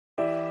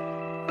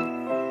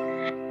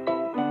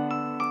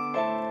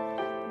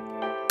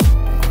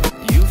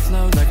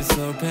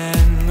no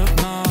pen,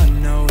 look more,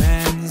 no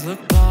hands, look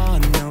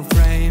bored, no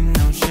frame,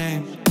 no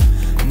shame.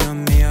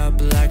 Numb me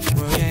up like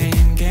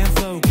cocaine, can't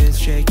focus,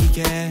 shaky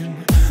cam.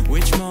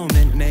 Which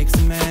moment makes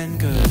a man?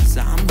 Cause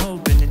I'm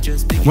hoping it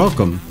just begins.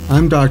 Welcome,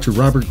 I'm Dr.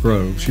 Robert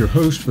Groves, your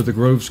host for the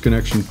Groves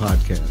Connection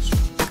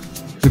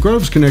podcast. The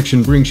Groves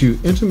Connection brings you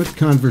intimate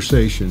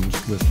conversations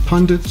with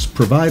pundits,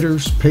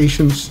 providers,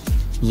 patients,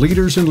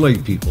 leaders, and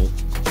laypeople,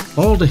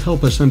 all to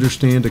help us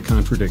understand a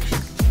contradiction.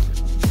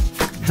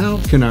 How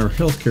can our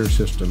healthcare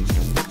system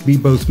be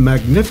both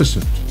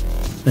magnificent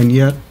and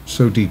yet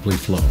so deeply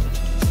flawed?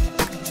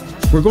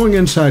 We're going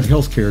inside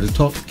healthcare to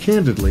talk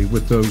candidly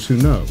with those who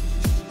know.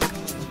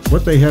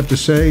 What they have to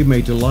say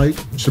may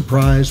delight,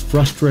 surprise,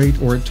 frustrate,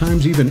 or at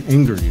times even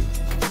anger you.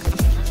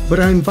 But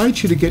I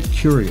invite you to get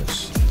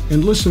curious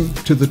and listen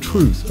to the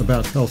truth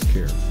about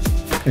healthcare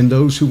and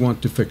those who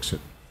want to fix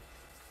it.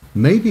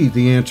 Maybe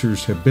the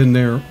answers have been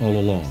there all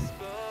along.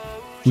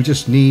 We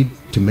just need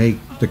to make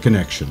the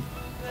connection.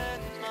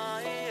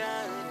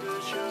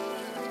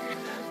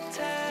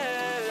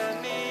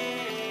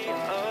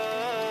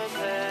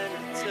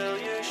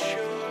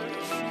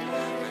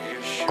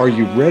 Are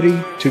you ready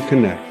to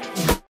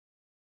connect?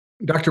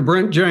 Dr.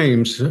 Brent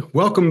James,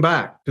 welcome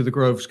back to the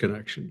Groves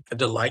Connection. A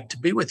delight to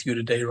be with you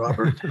today,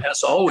 Robert,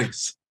 as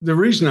always. The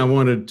reason I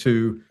wanted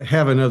to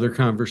have another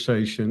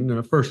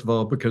conversation, first of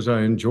all, because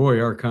I enjoy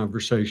our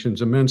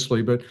conversations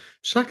immensely, but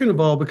second of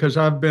all, because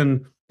I've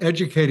been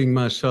educating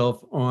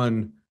myself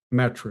on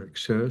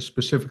metrics,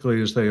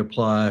 specifically as they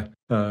apply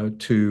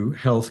to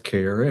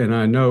healthcare. And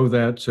I know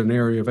that's an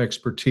area of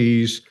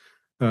expertise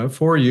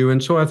for you.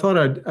 And so I thought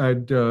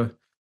I'd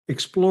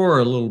explore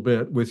a little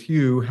bit with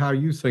you how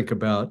you think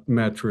about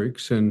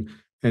metrics and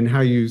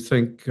how you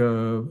think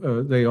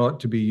they ought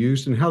to be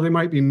used and how they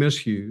might be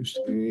misused.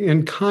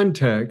 In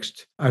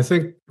context, I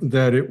think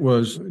that it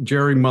was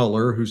Jerry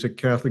Muller, who's at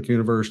Catholic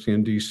University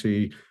in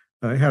D.C.,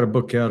 had a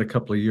book out a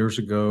couple of years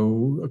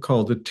ago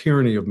called The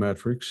Tyranny of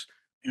Metrics.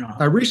 Yeah.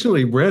 I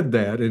recently read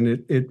that, and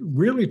it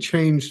really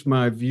changed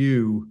my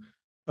view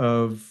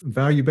of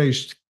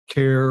value-based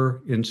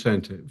care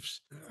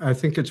incentives. I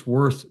think it's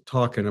worth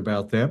talking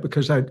about that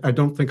because I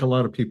don't think a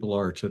lot of people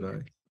are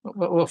today.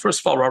 Well,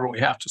 first of all, Robert, we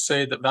have to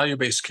say that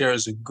value-based care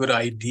is a good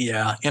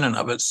idea in and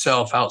of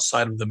itself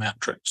outside of the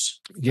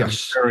metrics.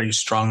 Yes. A very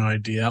strong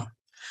idea.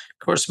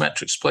 Of course,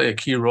 metrics play a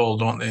key role,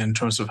 don't they, in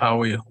terms of how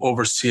we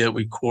oversee it,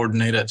 we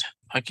coordinate it.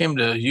 I came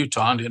to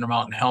Utah into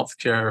Intermountain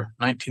Healthcare in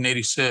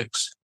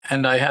 1986,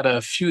 and I had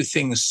a few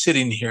things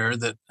sitting here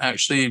that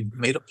actually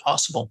made it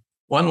possible.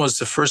 One was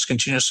the first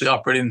continuously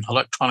operating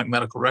electronic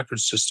medical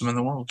record system in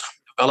the world,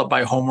 developed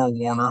by Homer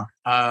Warner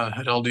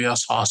at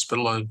LDS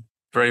Hospital, a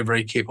very,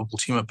 very capable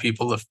team of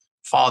people, the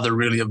father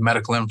really of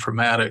medical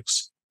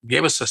informatics,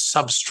 gave us a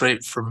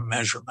substrate for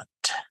measurement.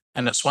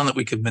 And it's one that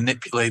we could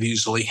manipulate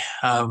easily.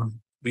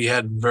 We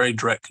had very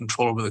direct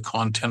control over the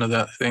content of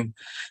that thing.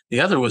 The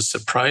other was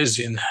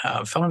surprising.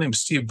 A fellow named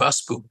Steve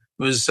Busboom,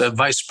 who was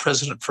vice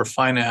president for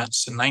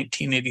finance in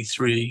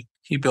 1983.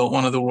 He built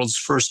one of the world's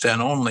first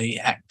and only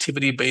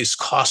activity-based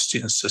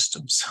costing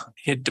systems.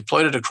 He had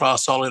deployed it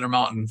across all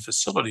Intermountain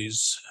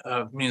facilities.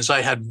 Means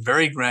I had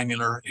very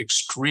granular,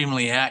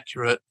 extremely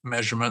accurate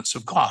measurements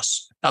of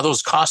costs. Now,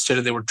 those cost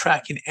data, they were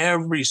tracking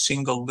every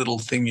single little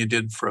thing you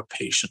did for a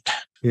patient.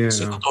 Yeah. A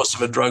single dose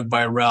of a drug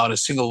by route, a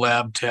single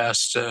lab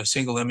test, a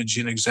single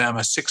imaging exam,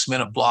 a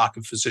 6-minute block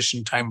of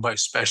physician time by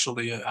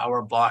specialty, an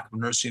hour block of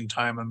nursing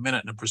time, a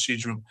minute in a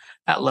procedure room,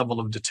 that level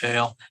of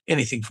detail,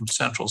 anything from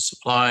central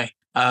supply.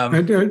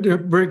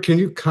 Brent, can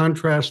you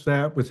contrast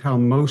that with how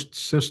most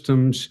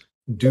systems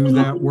do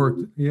that work?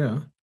 Yeah.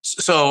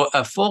 So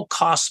a full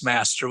cost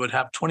master would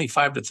have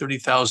 25 to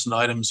 30,000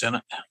 items in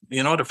it,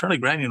 at a fairly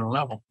granular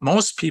level.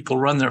 Most people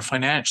run their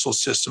financial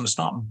systems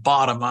not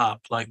bottom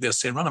up like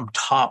this. They run them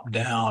top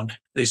down.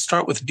 They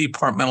start with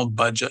departmental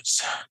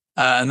budgets.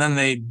 And then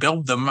they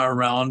build them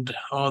around,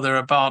 there are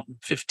about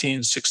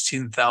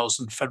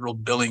 16,000 federal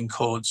billing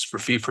codes for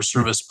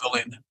fee-for-service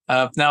billing.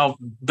 Now,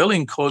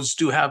 billing codes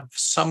do have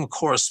some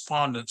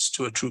correspondence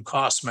to a true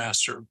cost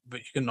master, but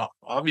you can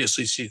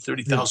obviously see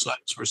 30,000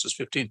 items versus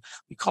 15.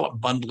 We call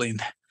it bundling,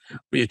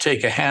 where you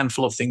take a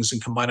handful of things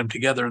and combine them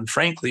together. And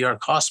frankly, our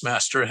cost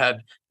master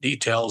had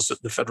details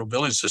that the federal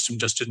billing system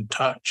just didn't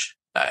touch.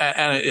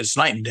 And it's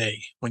night and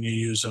day when you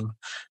use them.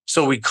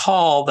 So we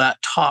call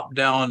that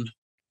top-down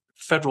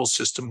federal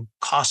system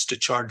cost to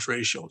charge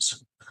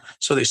ratios.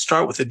 So they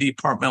start with a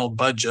departmental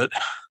budget.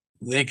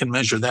 They can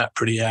measure that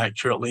pretty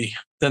accurately.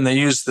 Then they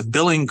use the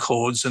billing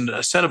codes and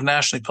a set of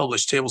nationally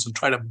published tables and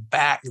try to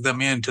back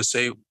them in to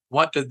say,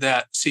 what did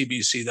that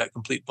CBC, that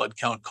complete blood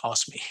count,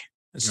 cost me?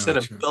 Instead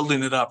of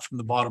building it up from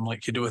the bottom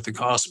like you do with the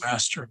cost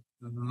master.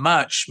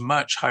 Much,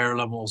 much higher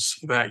levels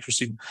of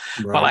accuracy.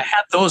 Right. Well, I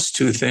had those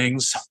two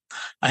things.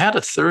 I had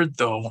a third,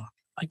 though.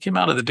 I came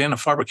out of the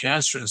Dana-Farber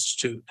Cancer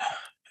Institute.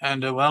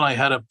 And I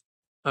had a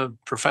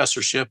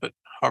professorship at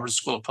Harvard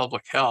School of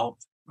Public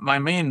Health. my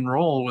main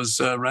role was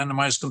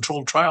randomized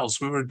controlled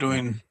trials. We were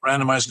doing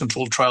randomized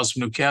controlled trials for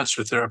new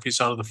cancer therapies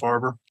out of the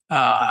Farber.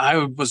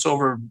 I was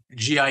over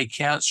GI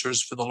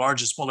cancers for the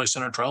largest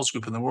multi-center trials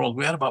group in the world.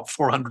 We had about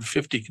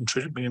 450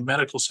 contributing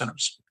medical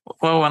centers.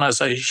 Well,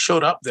 as I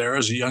showed up there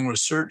as a young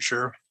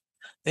researcher,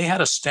 they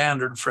had a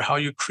standard for how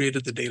you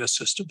created the data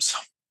systems.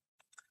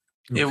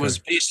 It was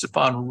based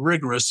upon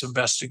rigorous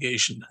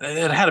investigation.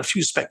 It had a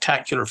few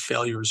spectacular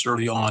failures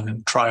early on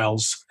in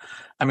trials.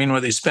 I mean, where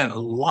they spent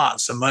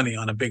lots of money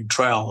on a big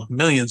trial,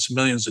 millions and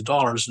millions of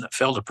dollars, and it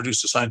failed to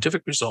produce a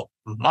scientific result.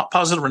 Not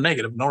positive or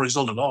negative, no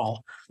result at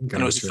all. Gotcha.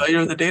 And it was a failure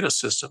of the data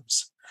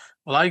systems.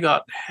 Well, I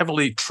got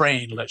heavily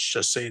trained, let's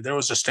just say. There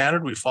was a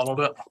standard, we followed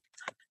it.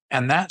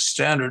 And that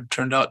standard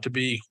turned out to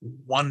be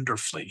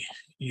wonderfully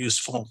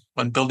useful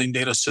when building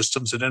data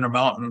systems at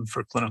Intermountain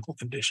for clinical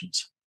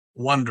conditions.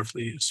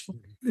 Wonderfully useful.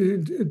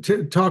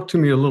 Talk to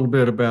me a little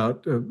bit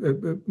about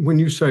when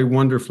you say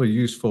wonderfully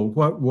useful,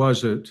 what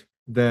was it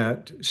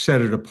that set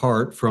it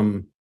apart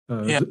from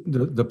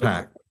the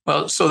pack?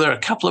 Well, so there are a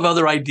couple of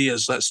other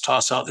ideas let's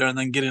toss out there and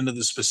then get into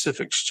the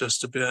specifics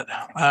just a bit.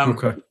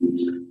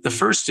 The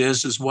first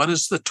is what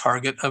is the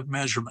target of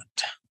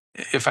measurement?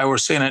 If I were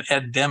saying an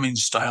Ed Deming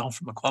style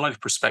from a quality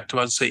perspective,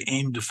 I'd say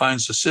aim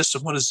defines the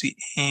system. What is the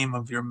aim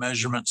of your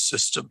measurement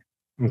system?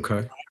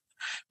 Okay.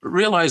 But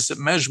realize that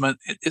measurement,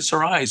 it's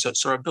our eyes,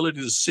 it's our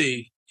ability to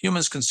see.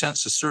 Humans can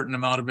sense a certain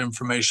amount of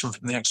information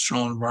from the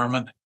external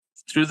environment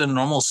through the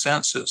normal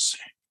senses: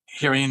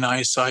 hearing,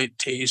 eyesight,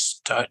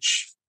 taste,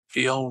 touch,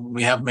 feel.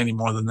 We have many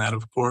more than that,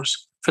 of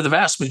course. For the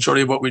vast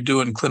majority of what we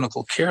do in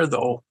clinical care,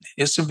 though,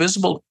 it's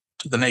invisible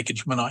to the naked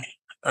human eye.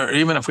 Or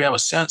even if we have a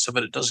sense of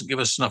it, it doesn't give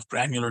us enough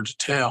granular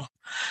detail.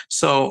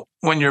 So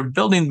when you're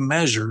building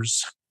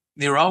measures,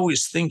 you're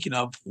always thinking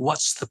of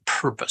what's the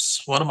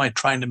purpose? What am I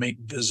trying to make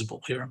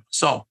visible here?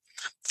 So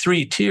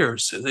 3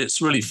 tiers.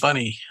 It's really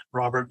funny,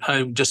 Robert.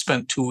 I just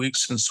spent 2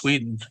 weeks in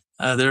Sweden.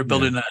 They're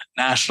building a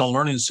national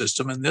learning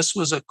system, and this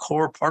was a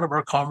core part of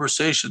our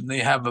conversation. They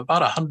have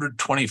about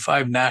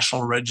 125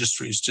 national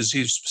registries,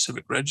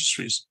 disease-specific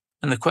registries.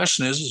 And the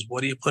question is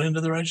what do you put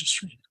into the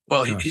registry?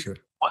 Well,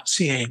 what's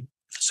the aim?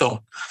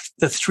 So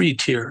the 3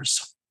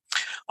 tiers.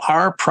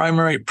 Our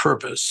primary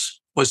purpose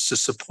was to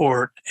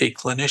support a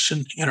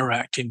clinician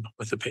interacting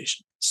with the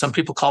patient. Some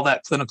people call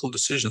that clinical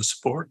decision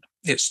support.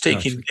 It's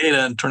taking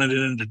data and turning it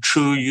into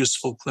true,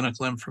 useful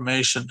clinical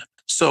information.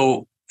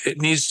 So it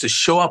needs to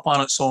show up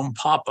on its own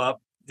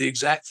pop-up, the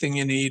exact thing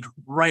you need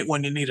right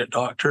when you need it,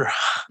 doctor.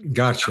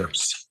 Gotcha.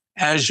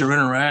 As you're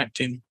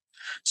interacting.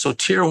 So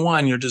tier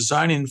 1, you're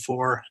designing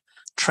for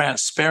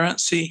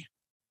transparency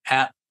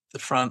at the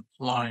front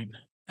line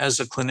as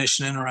a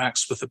clinician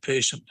interacts with the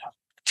patient.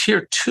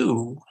 Tier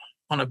 2,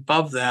 on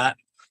above that,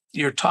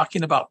 you're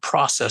talking about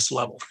process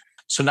level.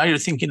 So now you're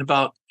thinking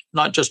about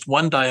not just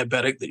one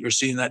diabetic that you're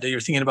seeing that day, you're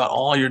thinking about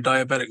all your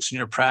diabetics in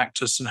your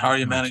practice and how are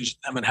you managing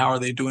them and how are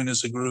they doing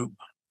as a group.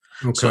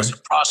 Okay. So it's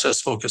a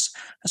process focus.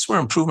 That's where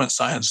improvement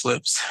science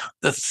lives.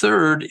 The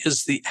third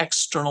is the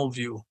external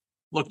view,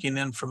 looking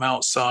in from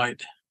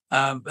outside.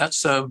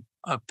 That's a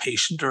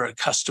patient or a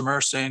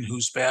customer saying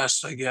who's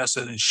best, I guess,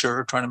 an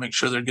insurer trying to make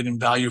sure they're getting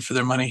value for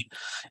their money.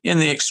 In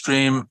the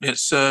extreme,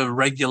 it's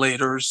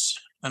regulators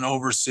and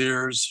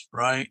overseers,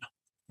 right?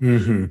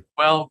 Mm-hmm.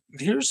 Well,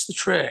 here's the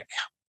trick.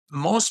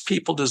 Most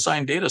people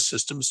design data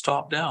systems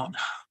top down,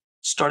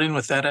 starting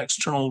with that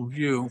external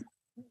view.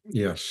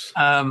 Yes.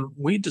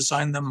 We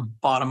design them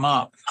bottom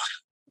up.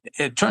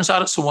 It turns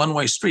out it's a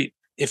one-way street.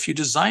 If you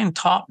design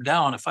top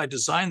down, if I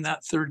design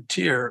that 3rd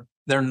tier,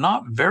 they're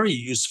not very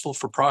useful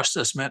for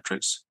process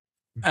metrics,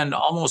 and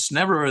almost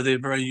never are they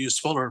very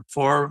useful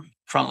for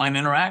frontline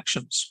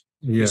interactions.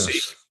 Yes. You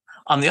see?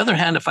 On the other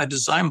hand, if I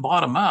design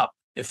bottom up,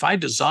 if I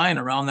design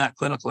around that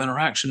clinical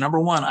interaction, number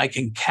one, I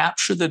can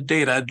capture the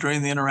data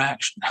during the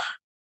interaction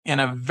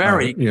in a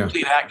very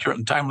complete, accurate,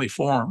 and timely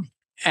form.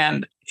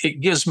 And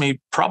it gives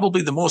me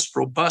probably the most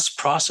robust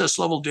process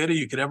level data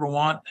you could ever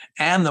want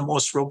and the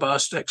most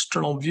robust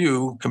external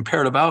view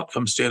comparative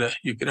outcomes data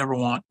you could ever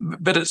want.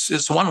 But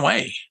it's one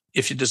way.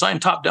 If you design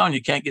top down,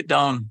 you can't get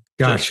down.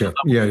 Gotcha.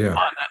 Yeah.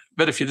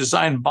 But if you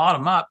design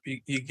bottom up,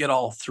 you get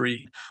all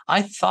 3.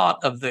 I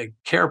thought of the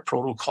care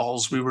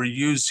protocols we were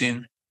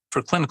using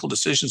for clinical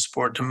decision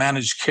support to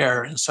manage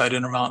care inside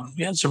Intermountain.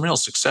 We had some real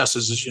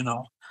successes, as you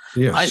know.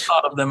 Yes. I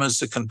thought of them as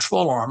the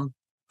control arm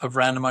of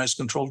randomized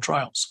controlled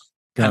trials.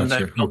 Gotcha. And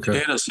I built the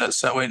data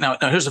sets that way. Now,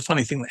 here's a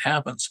funny thing that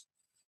happens.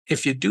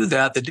 If you do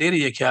that, the data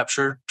you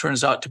capture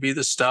turns out to be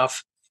the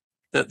stuff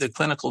that the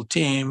clinical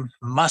team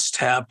must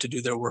have to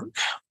do their work.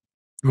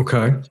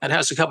 Okay. It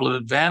has a couple of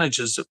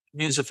advantages. It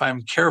means if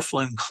I'm careful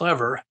and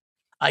clever,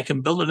 I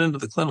can build it into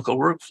the clinical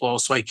workflow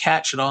so I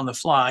catch it on the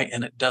fly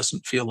and it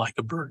doesn't feel like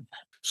a burden.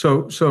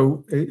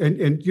 So,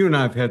 and you and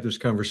I have had this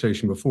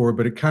conversation before,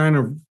 but it kind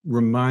of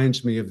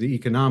reminds me of the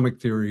economic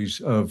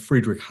theories of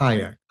Friedrich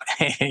Hayek.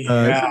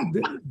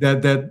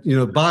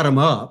 That bottom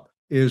up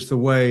is the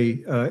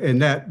way,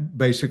 and that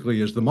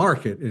basically is the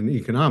market in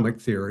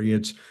economic theory.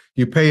 It's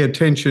you pay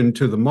attention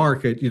to the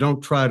market. You don't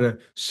try to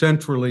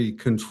centrally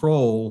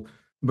control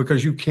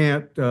because you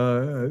can't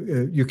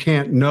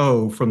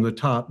know from the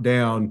top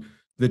down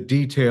the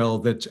detail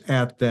that's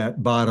at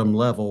that bottom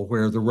level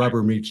where the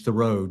rubber meets the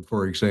road,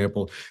 for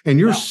example. And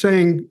you're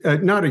saying,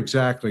 not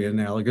exactly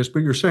analogous,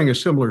 but you're saying a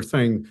similar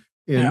thing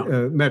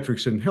in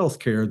metrics in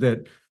healthcare,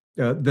 that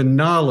the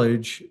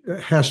knowledge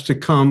has to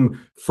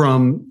come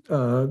from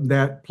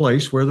that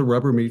place where the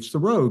rubber meets the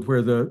road,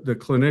 where the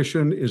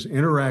clinician is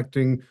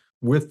interacting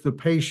with the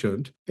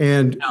patient.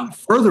 And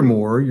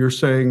furthermore, you're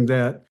saying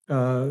that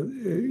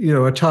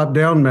a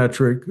top-down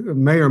metric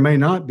may or may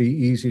not be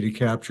easy to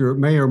capture. It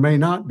may or may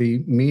not be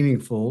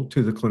meaningful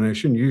to the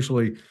clinician.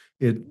 Usually,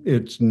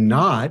 it's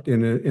not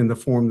in the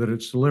form that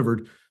it's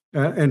delivered.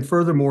 And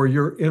furthermore,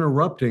 you're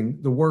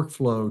interrupting the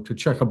workflow to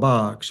check a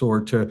box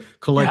or to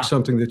collect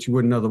something that you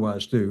wouldn't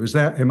otherwise do.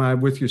 Am I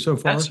with you so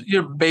far?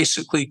 You're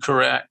basically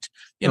correct.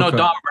 Don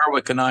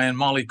Berwick and I and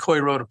Molly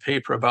Coy wrote a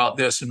paper about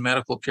this in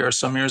medical care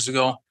some years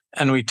ago.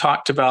 And we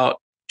talked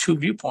about two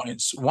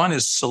viewpoints. One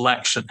is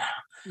selection,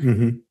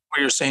 where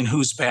you're saying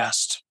who's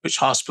best, which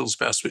hospital's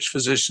best, which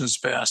physician's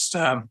best.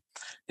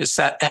 It's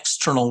that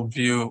external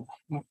view.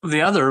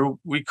 The other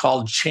we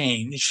call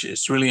change.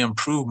 It's really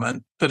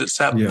improvement, but it's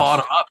that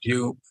bottom-up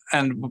view.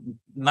 And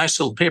nice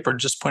little paper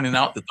just pointing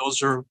out that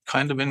those are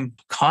kind of in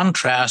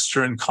contrast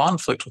or in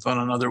conflict with one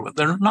another.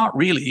 They're not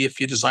really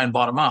if you design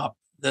bottom-up,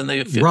 then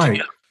they fit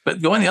together.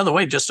 But going the other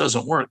way just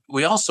doesn't work.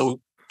 We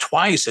also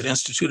twice at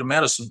Institute of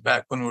Medicine,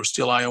 back when we were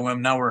still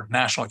IOM, now we're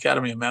National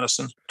Academy of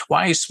Medicine,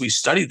 twice we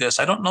studied this.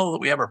 I don't know that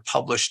we ever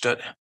published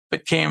it,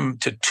 but came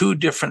to two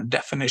different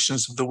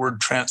definitions of the word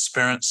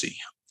transparency.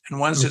 And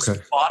one's just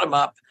bottom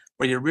up,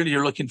 where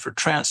you're looking for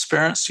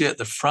transparency at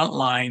the front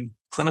line,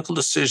 clinical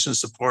decision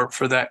support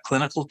for that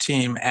clinical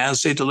team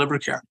as they deliver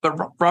care. But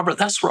Robert,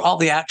 that's where all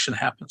the action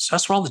happens.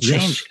 That's where all the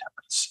change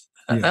happens.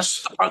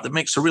 That's the part that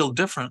makes a real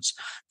difference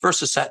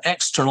versus that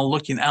external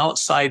looking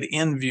outside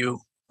in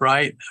view.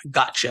 Right?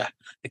 Gotcha.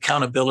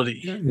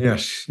 Accountability.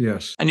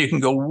 Yes. And you can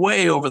go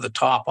way over the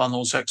top on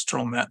those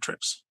external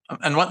metrics.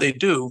 And what they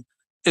do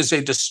is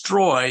they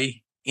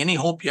destroy any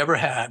hope you ever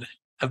had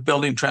of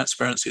building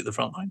transparency at the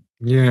front line.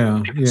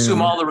 They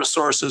consume all the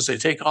resources. They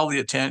take all the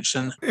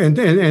attention. And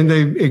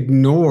they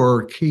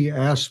ignore key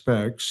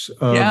aspects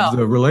of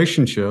the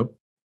relationship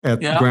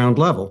at the ground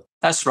level.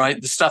 That's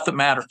right. The stuff that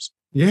matters.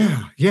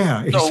 Yeah,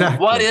 exactly. So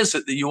what is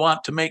it that you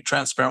want to make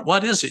transparent?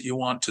 What is it you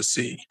want to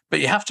see? But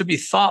you have to be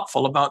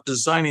thoughtful about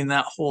designing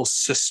that whole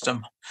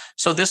system.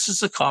 So this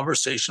is a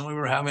conversation we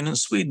were having in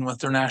Sweden with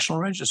their national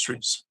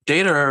registries.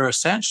 Data are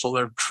essential.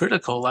 They're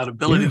critical. That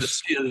ability to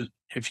see it.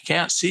 If you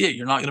can't see it,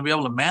 you're not going to be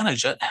able to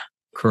manage it.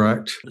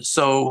 Correct.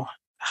 So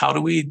how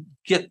do we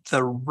get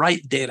the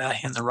right data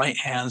in the right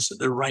hands at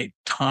the right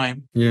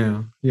time?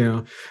 Yeah.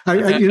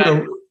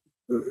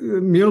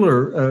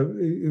 Mueller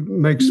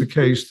makes the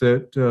case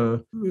that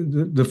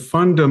the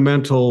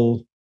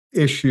fundamental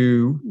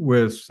issue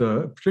with,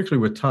 particularly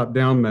with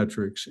top-down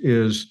metrics,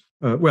 is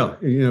there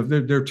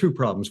are two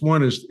problems.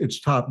 One is it's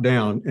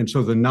top-down, and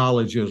so the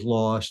knowledge is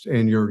lost,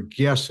 and you're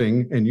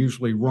guessing, and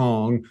usually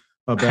wrong,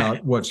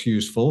 about what's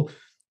useful.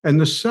 And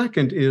the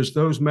second is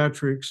those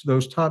metrics,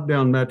 those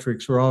top-down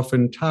metrics, are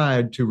often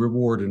tied to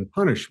reward and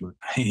punishment.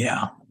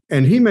 Yeah.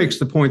 And he makes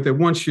the point that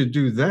once you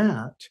do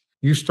that,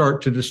 you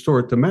start to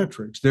distort the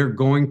metrics. They're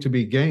going to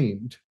be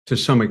gamed to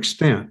some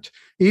extent.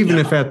 Even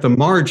if at the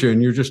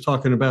margin, you're just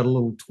talking about a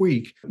little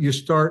tweak, you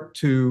start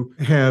to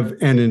have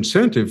an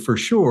incentive for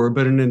sure,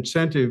 but an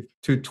incentive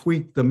to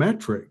tweak the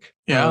metric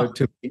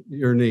to meet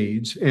your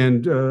needs.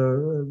 And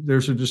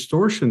there's a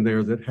distortion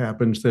there that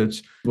happens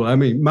my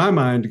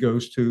mind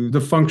goes to the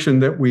function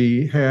that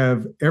we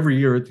have every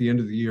year at the end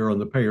of the year on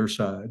the payer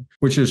side,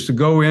 which is to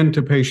go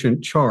into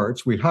patient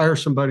charts. We hire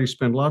somebody,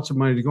 spend lots of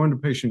money to go into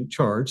patient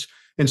charts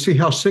and see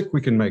how sick we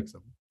can make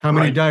them, how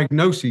many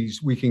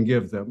diagnoses we can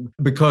give them,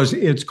 because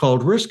it's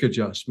called risk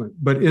adjustment.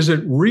 But is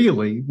it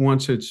really,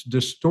 once it's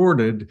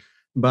distorted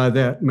by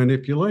that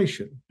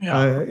manipulation?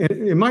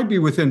 It might be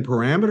within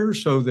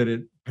parameters so that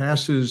it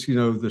passes,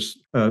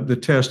 the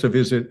test of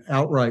is it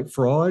outright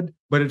fraud,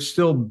 but it's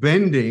still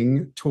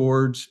bending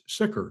towards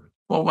sicker.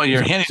 Well,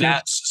 you're hinting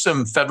at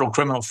some federal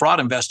criminal fraud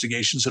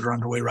investigations that are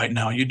underway right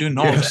now. You do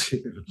know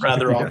that,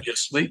 rather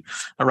obviously,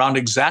 around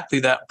exactly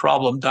that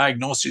problem,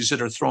 diagnoses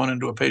that are thrown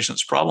into a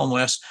patient's problem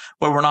list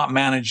where we're not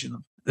managing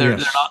them. They're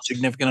not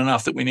significant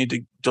enough that we need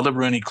to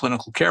deliver any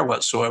clinical care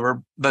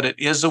whatsoever, but it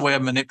is a way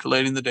of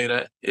manipulating the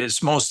data.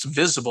 It's most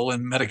visible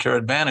in Medicare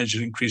Advantage.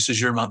 It increases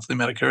your monthly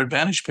Medicare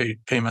Advantage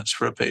payments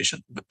for a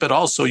patient, but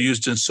also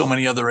used in so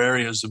many other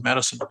areas of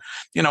medicine.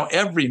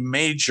 Every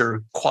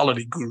major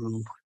quality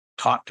guru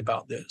talked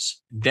about this.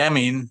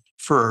 Deming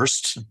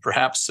first,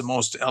 perhaps the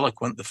most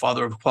eloquent, the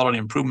father of quality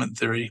improvement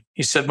theory.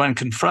 He said, when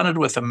confronted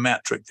with a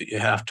metric that you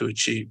have to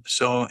achieve,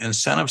 so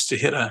incentives to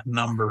hit a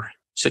number,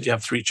 he said you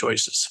have three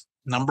choices.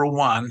 Number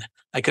one,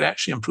 I could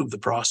actually improve the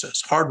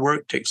process. Hard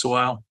work takes a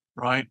while,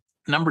 right?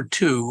 Number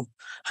two,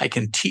 I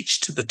can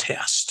teach to the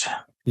test.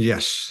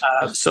 Yes.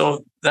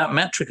 So that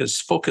metric is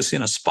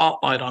focusing a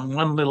spotlight on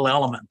one little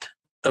element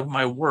of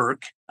my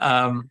work.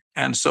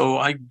 And so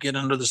I get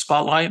under the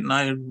spotlight and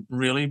I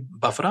really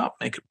buff it up,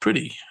 make it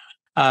pretty.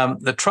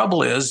 The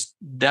trouble is,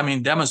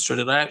 Deming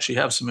demonstrated, I actually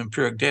have some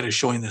empiric data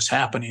showing this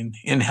happening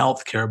in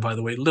healthcare, by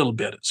the way, a little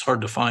bit. It's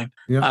hard to find.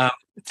 Yeah.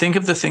 Think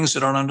of the things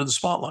that aren't under the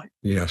spotlight.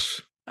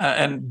 Yes.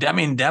 And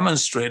Deming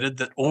demonstrated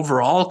that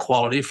overall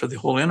quality for the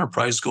whole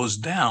enterprise goes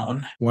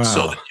down. Wow.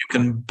 So that you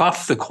can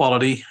buff the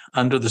quality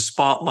under the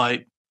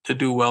spotlight to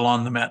do well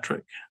on the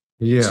metric.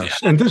 Yes. So, yeah.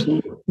 And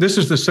this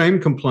is the same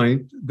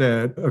complaint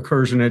that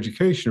occurs in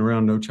education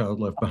around No Child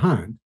Left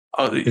Behind.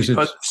 But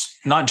it's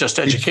not just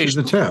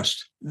education. The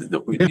test.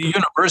 The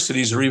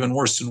universities are even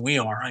worse than we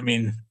are. I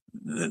mean,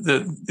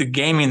 the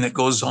gaming that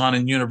goes on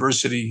in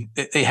university,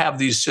 they have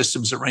these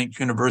systems that rank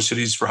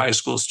universities for high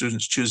school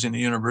students choosing a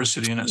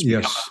university, and it's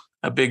become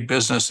a big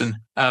business. And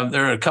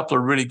there are a couple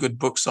of really good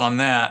books on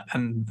that.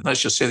 And let's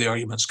just say the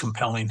argument's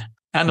compelling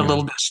and a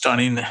little bit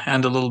stunning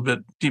and a little bit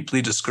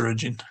deeply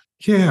discouraging.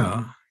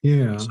 Yeah.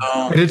 Yeah. So,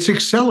 and it's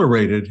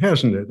accelerated,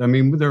 hasn't it? I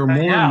mean, there are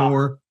more and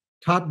more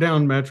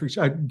top-down metrics.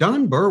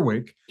 Don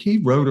Berwick, he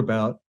wrote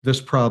about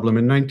this problem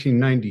in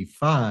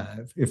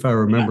 1995, if I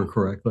remember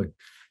correctly.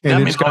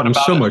 And it's gotten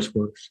so much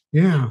worse.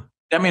 Yeah.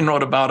 Deming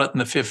wrote about it in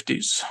the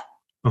 50s.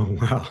 Oh,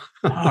 wow.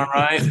 All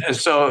right.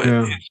 So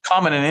it's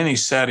common in any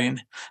setting.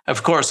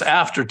 Of course,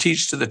 after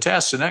teach to the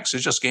test, the next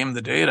is just game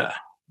the data.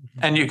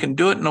 And you can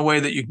do it in a way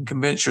that you can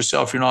convince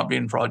yourself you're not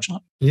being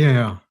fraudulent.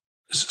 Yeah.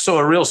 So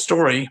a real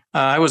story,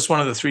 I was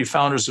one of the 3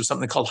 founders of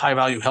something called High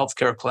Value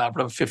Healthcare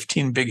Collaborative,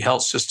 15 big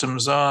health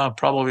systems,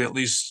 probably at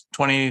least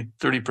 20,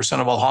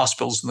 30% of all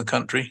hospitals in the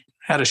country.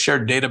 Had a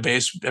shared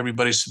database.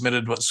 Everybody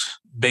submitted what's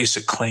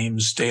basic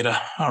claims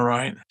data. All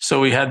right. So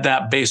we had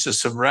that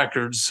basis of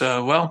records.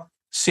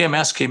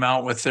 CMS came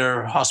out with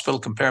their hospital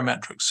compare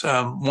metrics.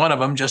 One of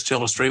them, just to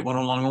illustrate one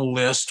along the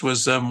list,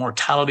 was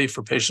mortality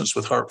for patients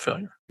with heart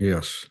failure.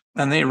 Yes.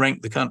 And they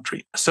ranked the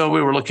country. So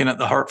we were looking at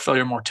the heart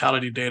failure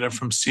mortality data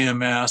from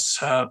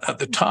CMS. At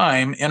the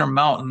time,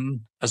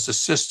 Intermountain as a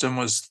system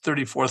was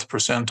 34th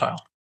percentile.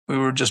 We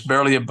were just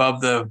barely above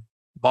the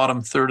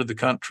bottom third of the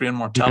country in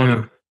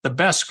mortality. Yeah. The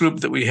best group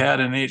that we had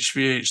in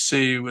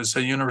HVHC was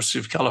the University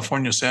of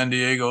California, San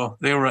Diego.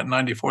 They were at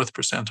 94th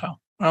percentile.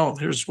 Well,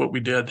 here's what we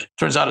did.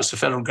 Turns out it's the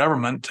federal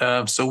government.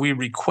 So we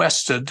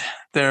requested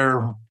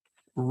their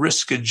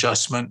risk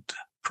adjustment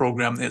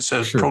program. It's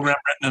a program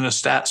written in a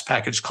stats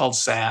package called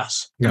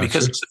SAS. Gotcha.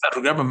 Because it's the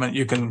federal government,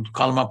 you can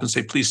call them up and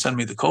say, please send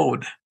me the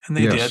code. And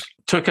they did.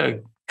 Took a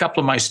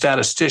couple of my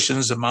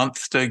statisticians a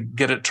month to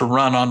get it to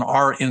run on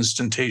our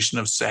instantation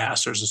of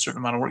SAS. There's a certain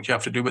amount of work you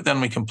have to do, but then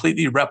we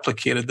completely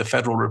replicated the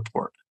federal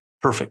report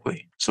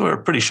perfectly. So we were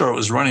pretty sure it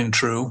was running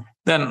true.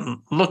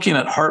 Then looking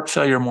at heart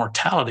failure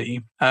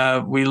mortality,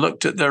 we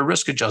looked at their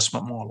risk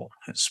adjustment model.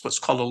 It's what's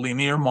called a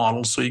linear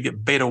model. So you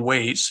get beta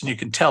weights and you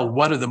can tell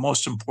what are the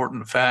most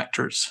important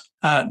factors.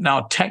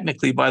 Now,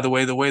 technically, by the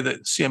way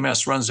that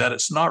CMS runs that,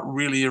 it's not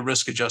really a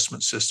risk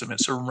adjustment system.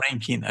 It's a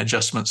ranking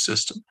adjustment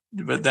system.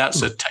 But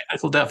that's a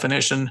technical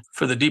definition.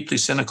 For the deeply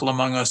cynical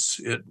among us,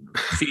 it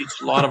feeds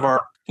a lot of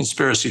our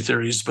conspiracy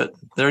theories, but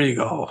there you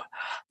go.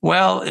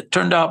 Well, it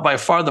turned out by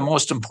far the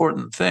most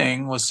important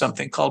thing was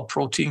something called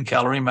protein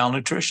calorie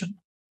malnutrition.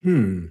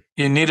 You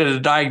needed a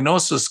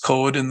diagnosis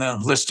code in the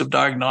list of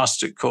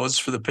diagnostic codes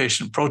for the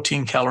patient,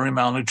 protein calorie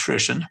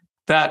malnutrition.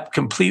 That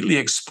completely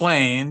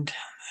explained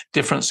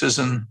differences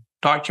in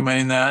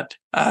documenting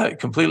that,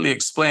 completely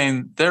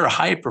explained their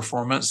high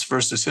performance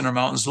versus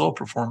Intermountain's low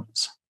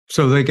performance.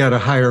 So they got a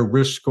higher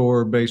risk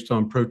score based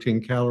on protein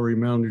calorie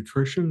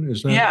malnutrition?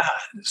 Is that? Yeah.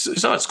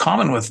 So it's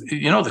common with,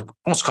 the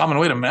most common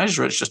way to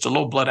measure it's just a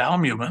low blood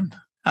albumin.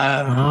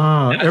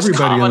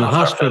 Everybody in the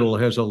hospital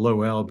has a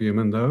low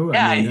albumin, though.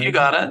 Yeah, you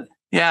got it.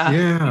 Yeah.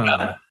 Yeah. You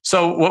got it.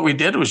 So what we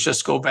did was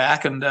just go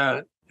back and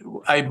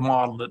I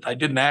modeled it. I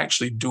didn't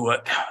actually do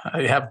it.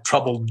 I have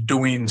trouble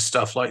doing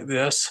stuff like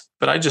this.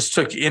 But I just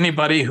took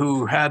anybody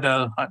who had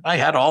I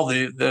had all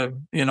the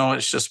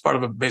it's just part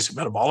of a basic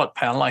metabolic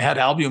panel. I had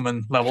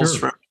albumin levels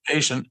for every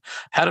patient,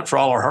 had it for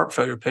all our heart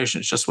failure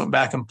patients, just went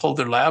back and pulled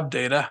their lab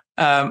data.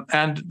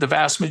 And the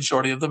vast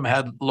majority of them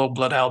had low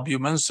blood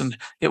albumins, and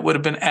it would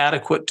have been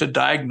adequate to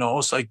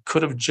diagnose. I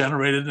could have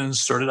generated and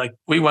inserted.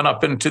 We went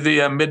up into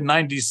the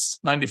mid-90s,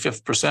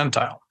 95th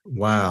percentile.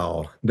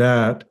 Wow,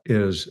 that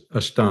is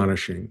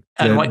astonishing.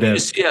 And what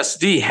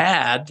UCSD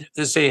had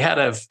is they had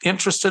an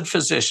interested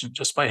physician,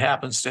 just by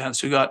happenstance,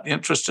 who got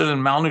interested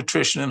in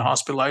malnutrition in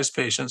hospitalized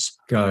patients.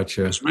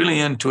 Gotcha. He was really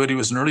into it. He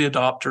was an early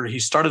adopter. He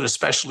started a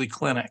specialty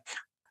clinic.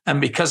 And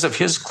because of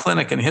his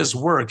clinic and his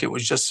work, it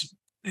was just,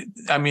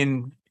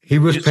 he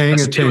was paying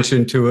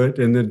attention to it,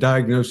 and the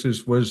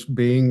diagnosis was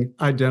being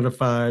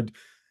identified.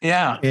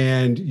 Yeah.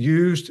 And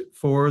used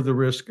for the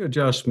risk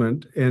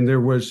adjustment. And there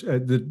was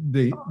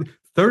the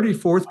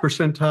 34th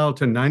percentile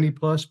to 90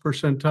 plus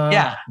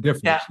percentile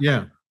difference.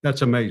 Yeah.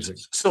 That's amazing.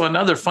 So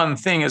another fun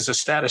thing as a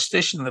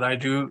statistician that I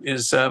do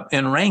is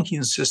in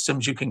ranking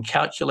systems, you can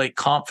calculate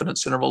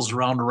confidence intervals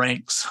around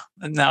ranks.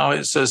 And now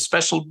it's a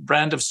special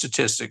brand of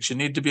statistics. You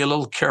need to be a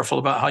little careful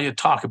about how you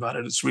talk about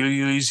it. It's really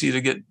easy to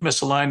get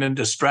misaligned and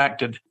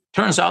distracted.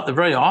 Turns out that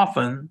very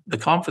often the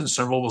confidence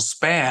interval will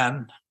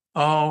span,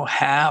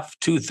 half,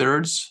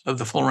 2/3 of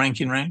the full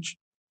ranking range.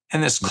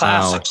 And this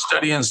classic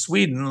study in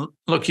Sweden,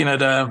 looking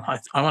at, I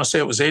want to say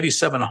it was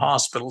 87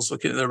 hospitals,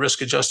 looking at the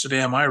risk-adjusted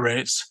AMI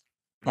rates,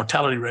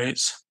 mortality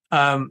rates.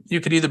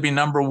 You could either be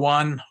number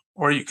one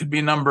or you could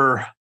be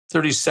number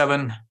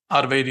 37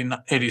 out of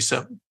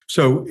 87.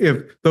 So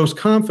if those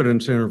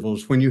confidence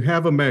intervals, when you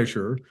have a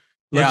measure,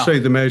 let's say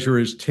the measure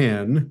is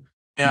 10,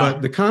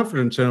 but the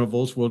confidence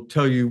intervals will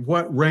tell you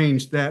what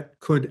range that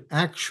could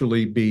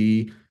actually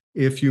be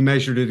if you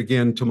measured it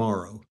again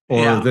tomorrow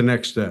or the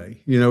next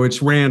day.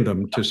 It's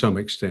random to some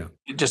extent.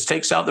 It just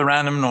takes out the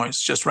random noise.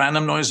 Just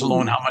random noise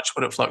alone, how much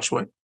would it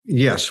fluctuate?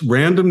 Yes,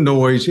 random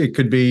noise. It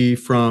could be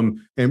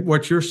from, and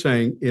what you're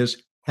saying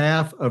is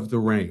half of the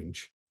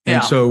range.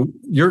 And so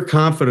your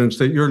confidence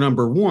that you're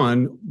number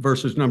one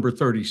versus number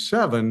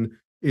 37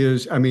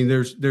 is,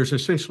 there's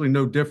essentially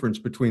no difference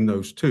between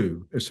those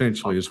two,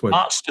 essentially, is what.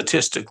 Not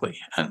statistically,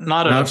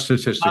 not at a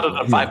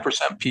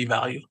 5%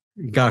 p-value.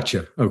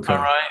 Gotcha. Okay. All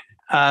right.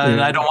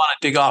 And I don't want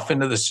to dig off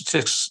into the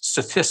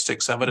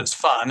statistics of it. It's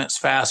fun. It's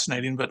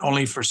fascinating, but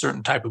only for a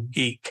certain type of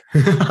geek.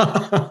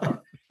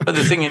 But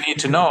the thing you need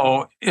to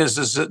know is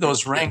that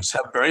those ranks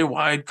have very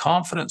wide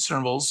confidence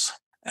intervals,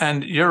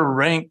 and your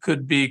rank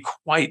could be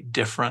quite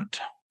different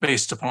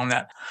based upon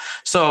that.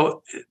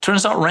 So it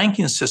turns out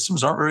ranking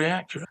systems aren't very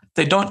accurate.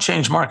 They don't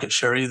change market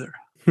share either.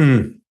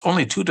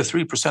 Only 2 to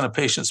 3% of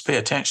patients pay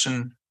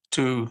attention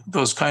to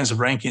those kinds of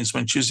rankings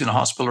when choosing a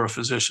hospital or a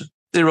physician.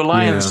 They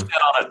rely instead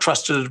on a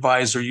trusted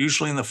advisor,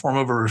 usually in the form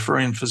of a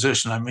referring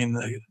physician.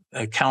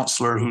 A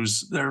counselor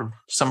who's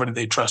somebody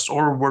they trust,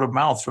 or word of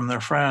mouth from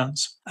their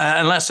friends,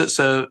 unless it's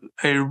a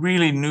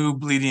really new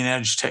bleeding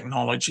edge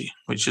technology,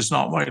 which is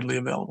not widely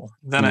available.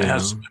 Then it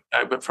has,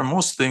 but for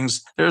most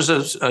things, there's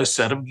a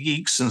set of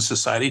geeks in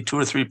society, 2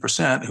 or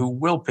 3%, who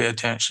will pay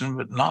attention,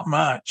 but not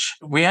much.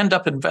 We end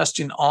up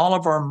investing all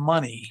of our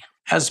money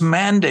as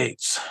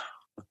mandates.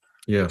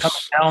 Yes.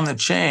 Coming down the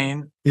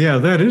chain. Yeah,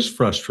 that is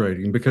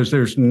frustrating because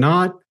there's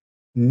not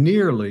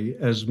nearly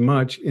as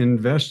much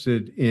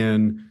invested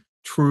in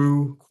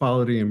true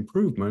quality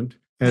improvement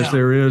as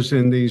there is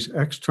in these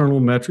external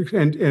metrics,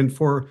 and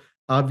for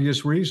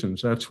obvious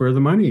reasons. That's where the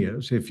money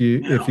is. If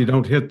you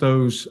don't hit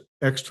those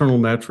external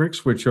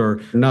metrics, which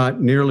are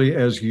not nearly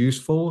as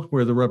useful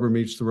where the rubber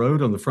meets the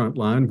road on the front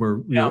line,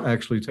 where you're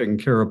actually taking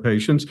care of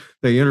patients,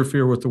 they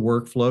interfere with the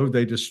workflow.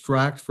 They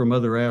distract from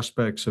other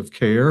aspects of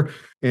care.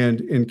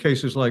 And in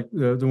cases like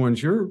the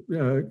ones you're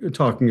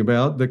talking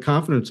about, the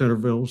confidence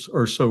intervals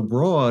are so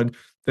broad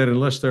that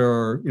unless there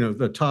are,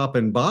 the top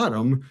and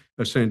bottom,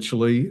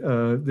 essentially,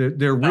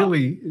 they're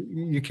really,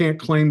 you can't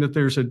claim that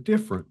there's a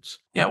difference.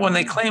 Yeah, when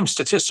they claim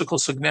statistical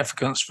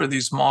significance for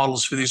these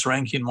models, for these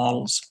ranking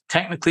models,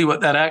 technically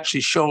what that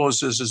actually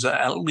shows is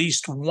at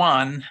least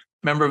one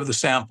member of the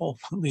sample,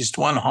 at least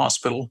one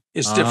hospital,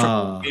 is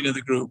different from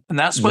the group. And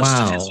that's what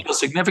statistical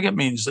significant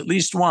means, at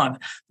least one.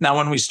 Now,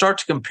 when we start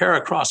to compare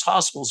across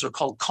hospitals, they're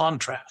called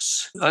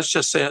contrasts. Let's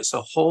just say it's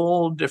a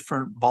whole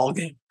different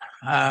ballgame.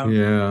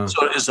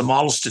 So is the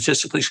model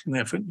statistically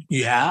significant?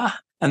 Yeah.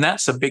 And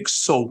that's a big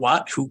so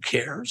what? Who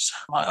cares?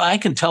 I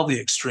can tell the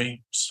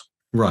extremes.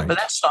 Right. But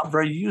that's not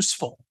very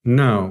useful.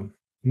 No.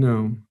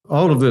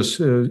 All of this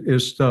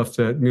is stuff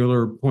that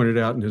Mueller pointed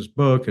out in his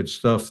book. It's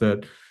stuff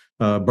that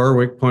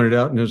Berwick pointed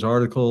out in his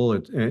article.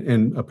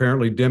 And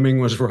apparently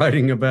Deming was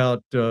writing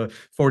about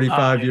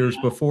 45 years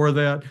before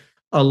that.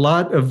 A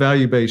lot of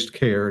value-based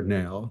care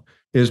now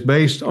is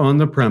based on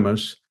the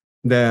premise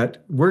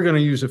that we're going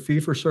to use a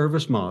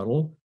fee-for-service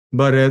model,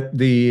 but at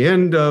the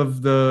end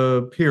of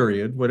the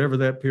period, whatever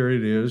that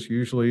period is,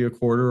 usually a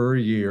quarter or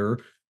a year,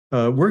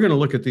 we're going to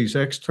look at these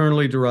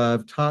externally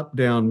derived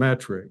top-down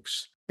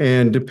metrics.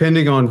 And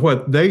depending on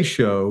what they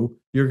show,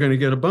 you're going to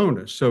get a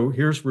bonus. So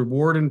here's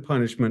reward and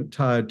punishment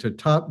tied to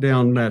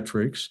top-down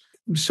metrics.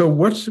 So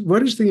what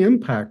is the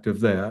impact of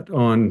that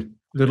on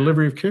the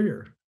delivery of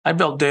care? I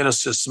built data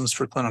systems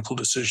for clinical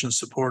decision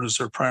support as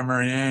their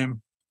primary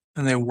aim,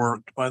 and they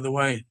worked, by the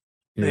way.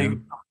 They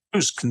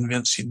produced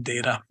convincing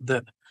data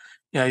that,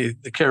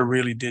 the care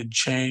really did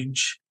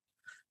change.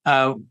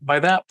 By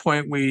that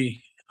point,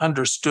 we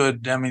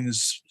understood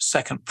Deming's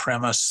second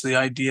premise, the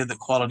idea that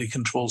quality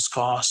controls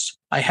cost.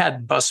 I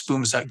had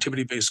Busboom's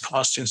activity-based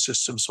costing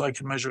system, so I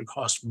could measure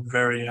cost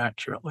very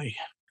accurately.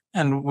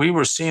 And we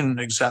were seeing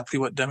exactly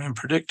what Deming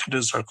predicted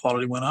as our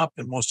quality went up.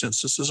 In most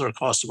instances, our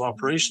cost of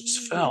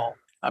operations fell.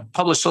 I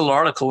published a little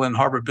article in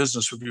Harvard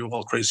Business Review of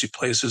all crazy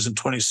places in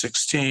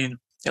 2016.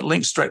 It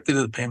links directly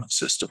to the payment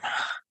system.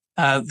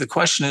 The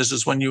question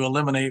is when you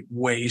eliminate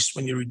waste,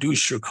 when you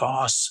reduce your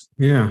costs,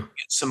 you get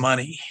some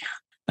money.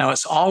 Now,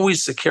 it's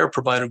always the care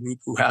provider group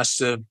who has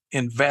to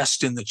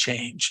invest in the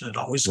change, and it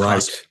always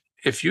costs.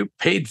 If you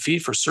paid fee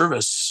for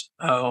service,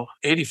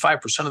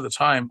 85% of the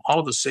time, all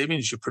of the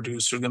savings you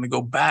produce are going to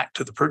go back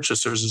to the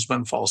purchasers as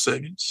windfall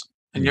savings.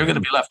 And you're going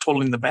to be left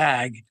holding the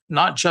bag,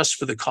 not just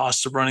for the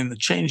cost of running the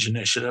change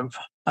initiative,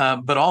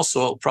 but also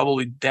it'll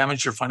probably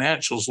damage your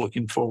financials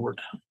looking forward.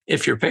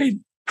 If you're paid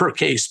per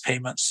case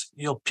payments.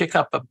 You'll pick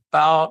up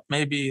about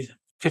maybe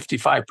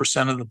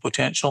 55% of the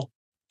potential,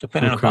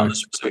 depending upon the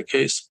specific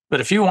case.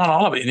 But if you want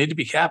all of it, you need to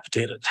be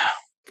capitated.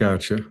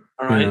 Gotcha.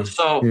 All right. Yeah.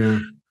 So Yeah.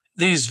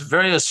 these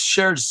various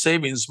shared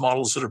savings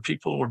models that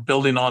people were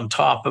building on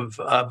top of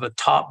a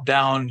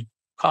top-down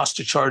cost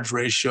to charge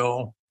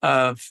ratio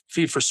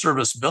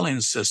fee-for-service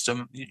billing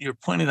system, you're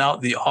pointing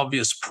out the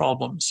obvious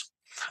problems.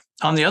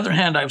 On the other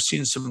hand, I've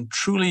seen some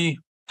truly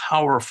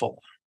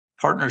powerful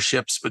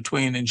partnerships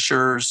between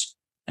insurers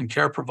and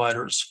care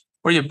providers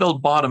where you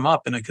build bottom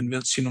up in a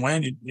convincing way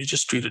and you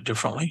just treat it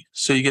differently.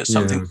 So you get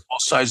something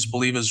both sides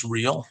believe is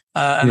real.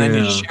 And then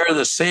you share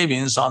the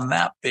savings on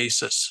that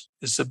basis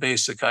is the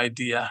basic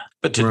idea.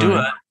 But to do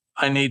it,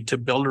 I need to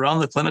build around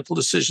the clinical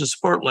decision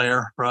support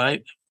layer,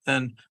 right?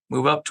 Then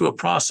move up to a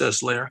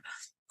process layer.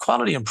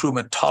 Quality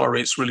improvement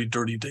tolerates really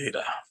dirty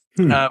data.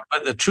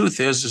 But the truth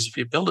is if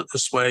you build it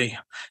this way,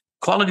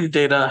 quality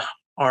data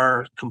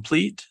are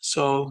complete.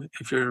 So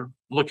if you're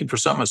looking for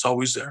something, it's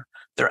always there.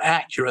 They're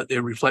accurate, they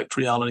reflect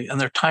reality, and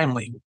they're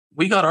timely.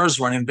 We got ours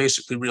running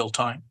basically real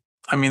time.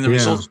 I mean, the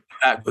results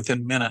are back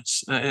within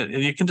minutes. And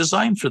you can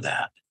design for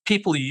that.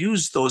 People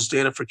use those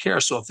data for care.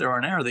 So if there are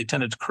an error, they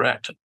tended to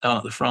correct it down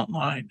at the front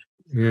line.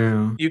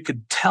 Yeah. You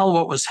could tell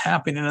what was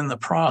happening in the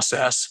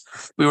process.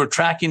 We were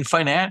tracking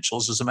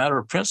financials. As a matter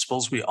of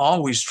principles, we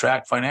always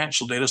track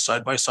financial data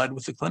side by side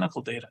with the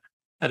clinical data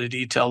at a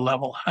detail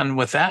level. And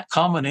with that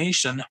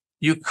combination,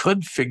 you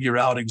could figure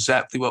out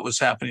exactly what was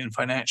happening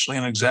financially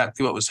and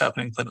exactly what was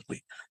happening clinically.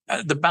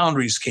 The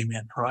boundaries came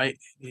in, right?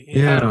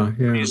 You had a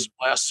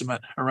reasonable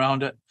estimate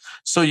around it.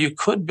 So you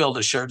could build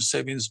a shared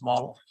savings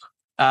model.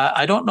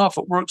 I don't know if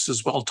it works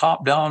as well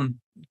top down,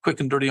 quick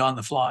and dirty on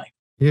the fly.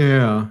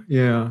 Yeah,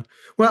 yeah.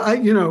 Well,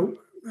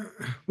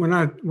 when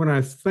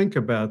I think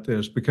about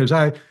this, because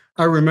I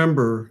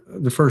remember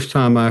the first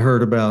time I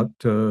heard about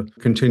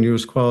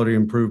continuous quality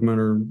improvement,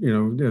 or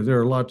there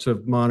are lots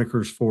of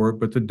monikers for it,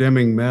 but the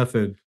Deming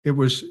method, it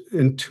was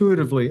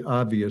intuitively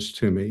obvious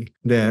to me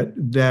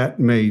that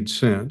made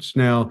sense.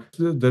 Now,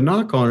 the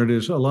knock on it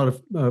is a lot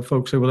of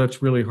folks say, well,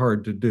 that's really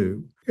hard to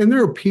do. And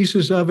there are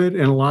pieces of it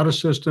in a lot of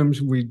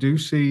systems. We do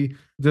see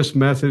this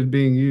method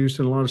being used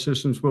in a lot of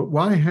systems, but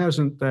why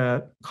hasn't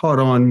that caught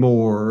on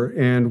more?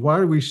 And why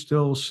do we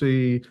still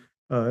see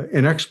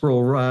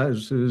inexorable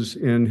rises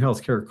in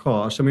healthcare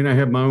costs? I mean, I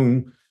have my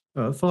own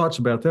thoughts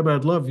about that, but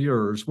I'd love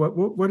yours.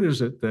 What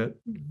is it that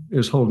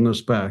is holding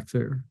us back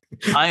there?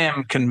 I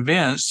am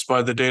convinced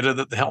by the data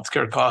that the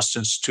Healthcare Cost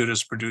Institute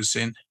is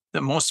producing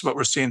that most of what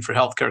we're seeing for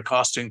healthcare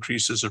cost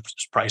increases are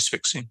price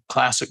fixing,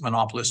 classic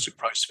monopolistic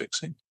price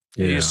fixing.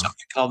 They use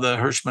something called the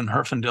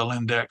Hirschman-Herfindahl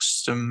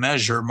Index to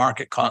measure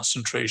market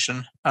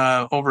concentration.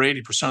 Over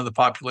 80% of the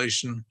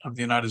population of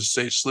the United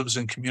States lives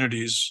in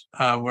communities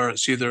where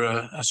it's either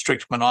a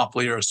strict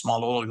monopoly or a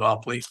small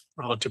oligopoly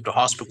relative to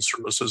hospital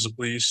services, at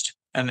least.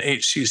 And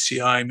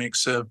HCCI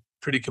makes a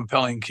pretty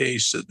compelling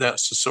case that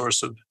that's the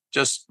source of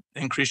just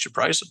increase your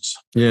prices.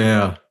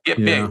 Yeah.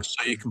 Get big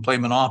so you can play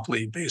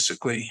monopoly,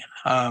 basically.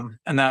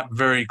 And that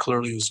very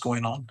clearly is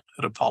going on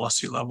at a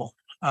policy level.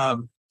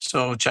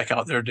 So check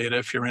out their data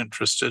if you're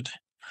interested.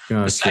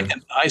 Gotcha. The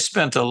second, I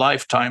spent a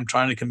lifetime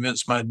trying to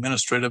convince my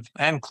administrative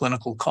and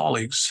clinical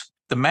colleagues.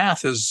 The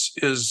math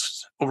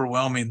is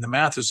overwhelming. The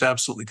math is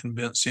absolutely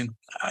convincing.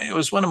 It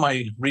was one of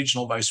my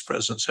regional vice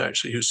presidents,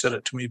 actually, who said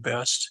it to me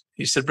best.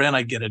 He said, Brent,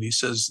 I get it. He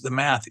says, the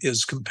math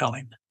is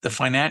compelling. The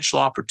financial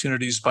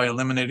opportunities by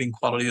eliminating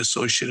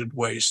quality-associated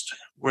waste,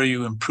 where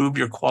you improve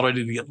your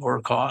quality to get lower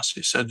costs.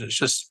 He said,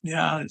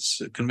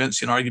 it's a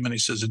convincing argument. He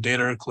says, the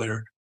data are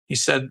clear. He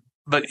said,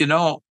 but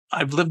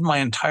I've lived my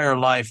entire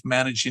life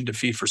managing to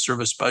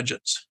fee-for-service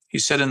budgets. He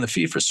said, in the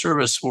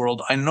fee-for-service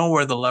world, I know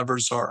where the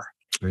levers are.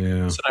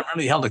 Yeah. He said, I'm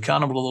really held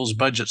accountable to those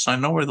budgets. I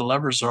know where the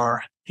levers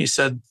are. He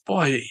said,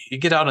 boy, you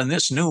get out in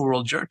this new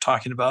world you're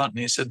talking about. And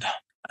he said,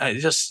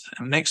 it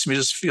makes me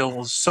just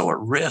feel so at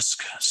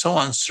risk, so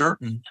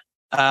uncertain.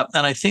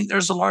 And I think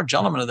there's a large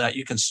element of that.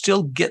 You can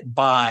still get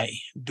by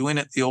doing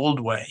it the old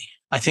way.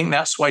 I think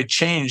that's why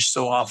change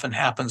so often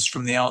happens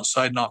from the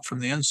outside, not from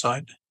the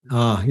inside.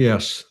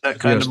 Yes. That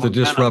kind of the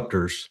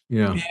disruptors.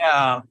 Yeah.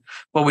 Yeah.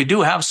 Well, we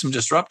do have some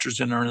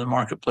disruptors in the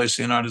marketplace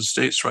in the United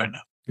States right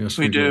now. Yes,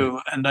 we do.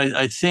 And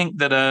I think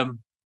that,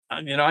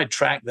 I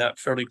track that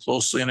fairly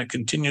closely, and it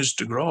continues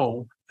to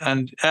grow.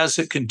 And as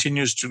it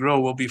continues to grow,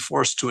 we'll be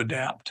forced to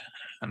adapt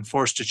and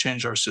forced to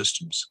change our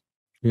systems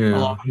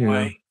along the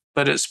way.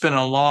 But it's been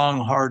a long,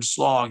 hard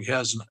slog,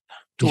 hasn't it?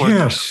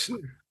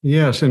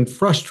 Yes, and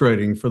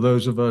frustrating for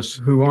those of us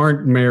who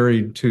aren't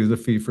married to the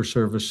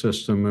fee-for-service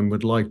system and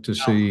would like to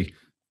see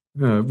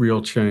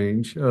real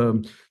change.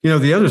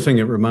 The other thing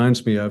it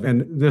reminds me of,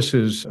 and this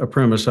is a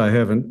premise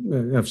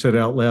I've said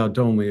out loud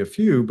to only a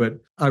few, but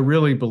I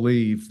really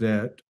believe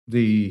that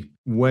the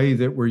way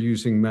that we're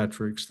using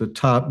metrics, the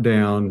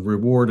top-down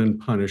reward and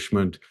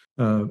punishment,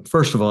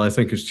 first of all, I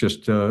think it's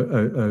just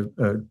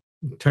a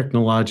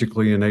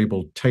technologically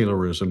enabled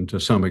Taylorism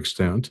to some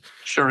extent.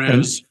 Sure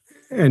is.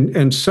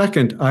 And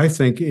second, I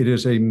think it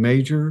is a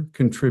major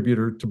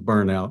contributor to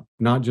burnout,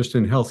 not just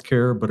in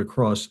healthcare, but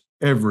across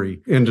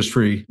every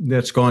industry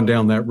that's gone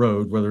down that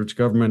road, whether it's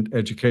government,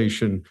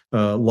 education,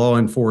 law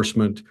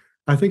enforcement.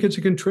 I think it's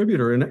a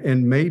contributor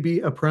and maybe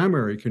a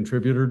primary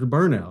contributor to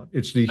burnout.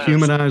 It's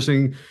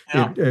dehumanizing.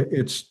 Yeah.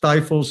 It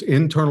stifles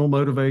internal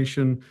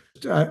motivation.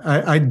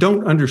 I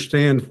don't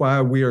understand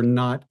why we are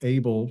not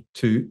able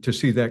to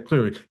see that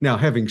clearly. Now,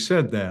 having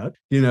said that,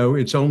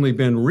 it's only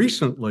been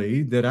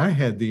recently that I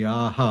had the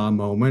aha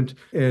moment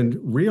and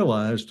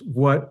realized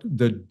what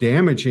the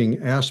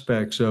damaging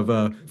aspects of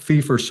a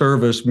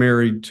fee-for-service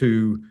married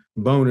to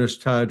bonus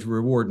tied to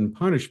reward and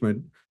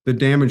punishment, the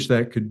damage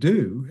that could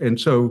do. And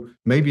so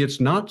maybe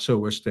it's not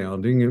so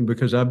astounding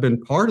because I've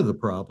been part of the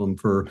problem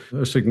for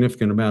a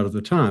significant amount of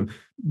the time.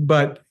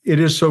 But it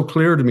is so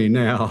clear to me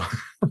now,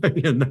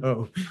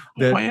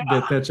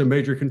 that's a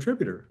major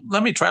contributor.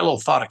 Let me try a little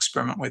thought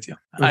experiment with you.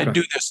 Okay. I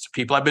do this to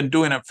people. I've been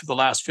doing it for the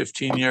last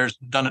 15 years,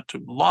 done it to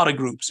a lot of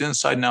groups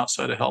inside and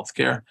outside of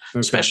healthcare,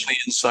 especially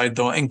inside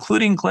though,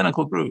 including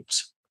clinical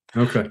groups.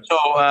 Okay. So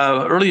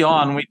early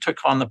on, we took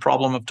on the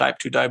problem of type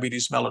 2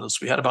 diabetes mellitus.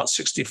 We had about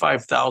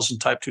 65,000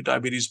 type 2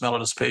 diabetes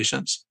mellitus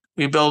patients.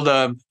 We build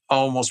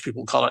most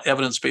people call it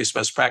evidence-based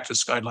best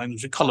practice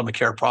guidelines. We call them a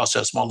care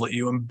process model that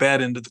you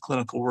embed into the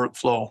clinical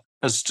workflow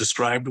as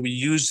described. We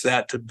use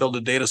that to build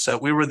a data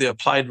set. We were the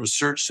applied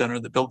research center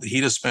that built the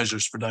HEDIS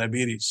measures for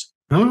diabetes.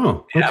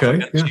 Oh,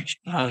 okay.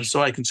 Yeah.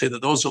 So I can say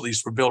that those at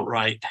least were built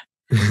right.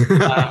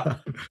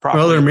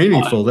 Well, they're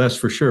meaningful, that's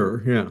for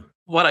sure. Yeah.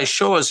 What I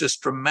show is this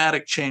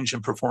dramatic change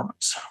in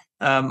performance.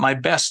 My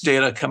best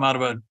data come out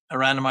of a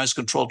randomized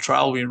controlled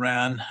trial we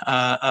ran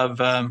of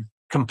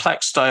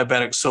complex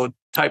diabetics. So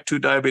type 2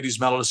 diabetes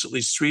mellitus, at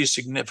least 3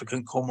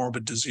 significant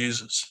comorbid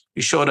diseases.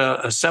 We showed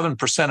a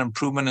 7%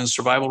 improvement in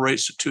survival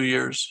rates at 2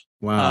 years.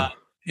 Wow.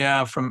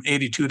 From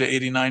 82 to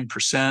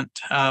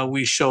 89%.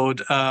 We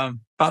showed about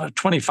a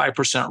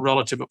 25%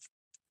 relative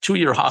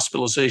 2-year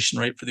hospitalization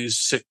rate for these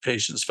sick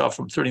patients fell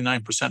from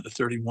 39% to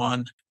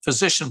 31%.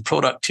 Physician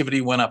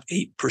productivity went up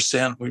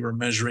 8%. We were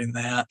measuring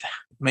that.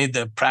 Made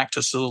the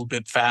practice a little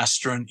bit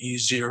faster and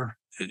easier.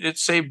 It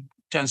saved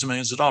tens of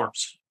millions of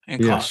dollars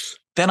in costs.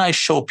 Then I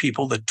show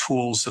people the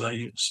tools that I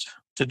used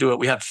to do it.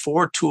 We had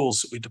 4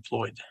 tools that we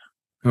deployed.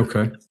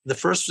 Okay. The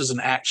first is an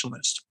action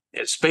list.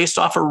 It's based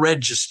off a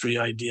registry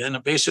idea, and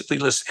it basically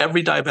lists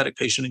every diabetic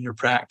patient in your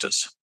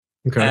practice.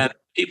 Okay. And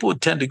people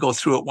would tend to go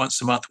through it once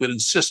a month. We'd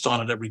insist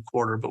on it every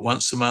quarter, but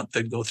once a month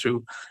they'd go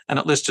through, and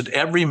it listed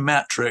every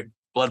metric,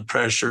 blood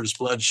pressures,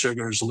 blood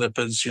sugars,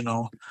 lipids,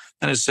 and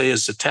it'd say,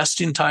 is the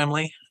testing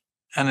timely?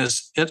 And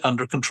is it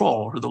under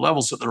control? Are the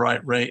levels at the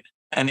right rate?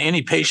 And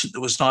any patient that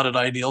was not at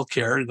ideal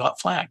care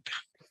got flagged.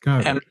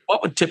 And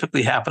what would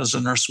typically happen is a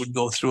nurse would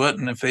go through it.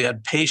 And if they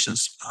had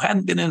patients who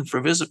hadn't been in for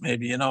a visit,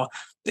 maybe,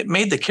 it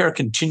made the care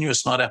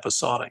continuous, not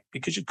episodic,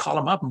 because you'd call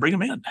them up and bring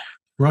them in.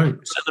 Right.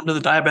 Send them to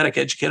the diabetic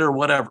educator or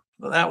whatever.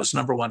 Well, that was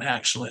number 1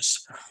 action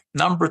list.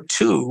 Number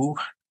 2,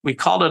 we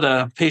called it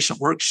a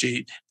patient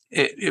worksheet.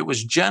 It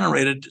was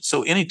generated.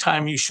 So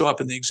anytime you show up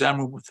in the exam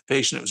room with the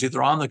patient, it was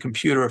either on the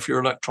computer, if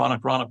you're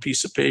electronic, or on a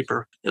piece of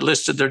paper. It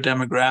listed their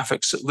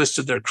demographics. It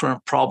listed their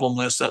current problem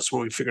list. That's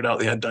where we figured out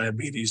they had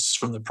diabetes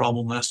from the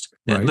problem list.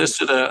 Right. It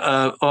listed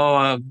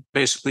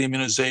basically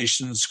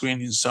immunization,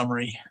 screening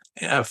summary,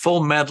 a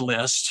full med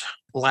list,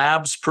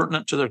 labs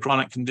pertinent to their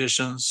chronic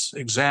conditions,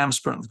 exams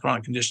pertinent to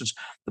chronic conditions.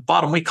 The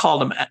bottom, we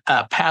called them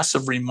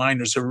passive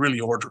reminders. They're really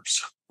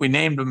orders. We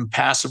named them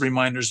passive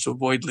reminders to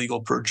avoid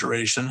legal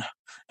perjuration.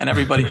 And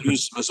everybody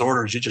used them as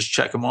orders. You just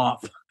check them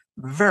off.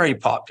 Very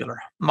popular.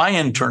 My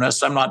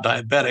internist, I'm not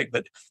diabetic,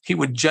 but he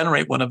would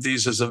generate one of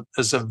these as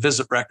a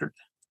visit record.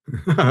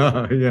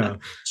 Yeah.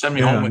 Send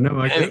me home with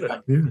I get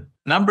it. Yeah.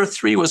 Number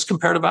 3 was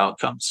comparative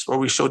outcomes, where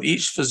we showed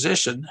each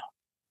physician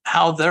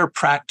how their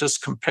practice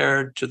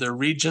compared to their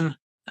region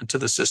and to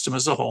the system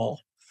as a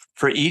whole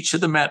for each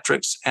of the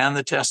metrics and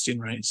the testing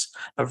rates.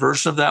 A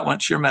version of that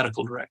went to your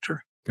medical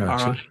director.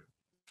 Gotcha. All right.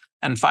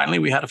 And finally,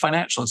 we had a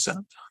financial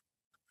incentive.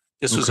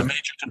 This was a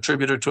major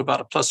contributor to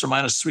about a plus or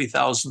minus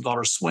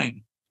 $3,000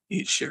 swing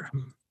each year.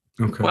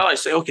 Okay. Well, I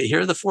say, okay,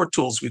 here are the 4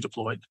 tools we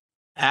deployed.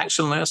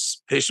 Action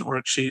lists, patient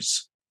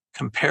worksheets,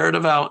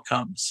 comparative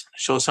outcomes,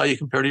 shows how you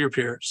compare to your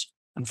peers,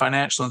 and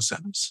financial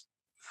incentives.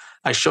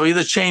 I show you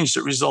the change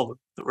that resulted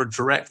that were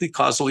directly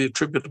causally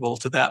attributable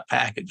to that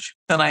package.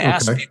 Then I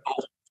ask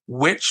people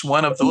which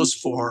one of those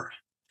 4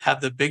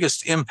 had the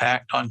biggest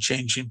impact on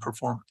changing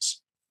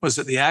performance. Was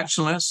it the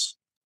action list?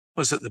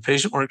 Was it the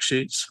patient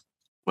worksheets?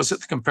 Was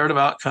it the comparative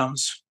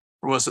outcomes,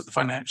 or was it the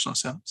financial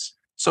incentives?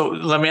 So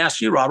let me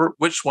ask you, Robert,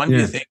 which one do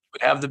you think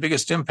would have the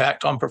biggest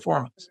impact on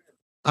performance?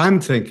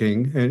 I'm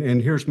thinking,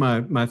 and here's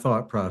my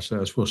thought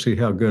process. We'll see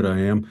how good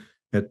I am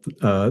at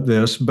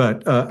this,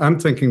 but I'm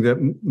thinking that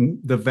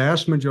the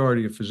vast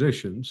majority of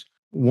physicians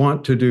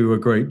want to do a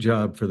great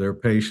job for their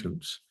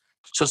patients.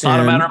 So it's not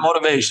a matter of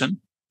motivation.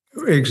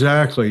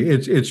 Exactly.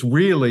 It's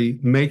really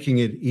making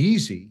it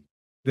easy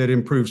that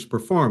improves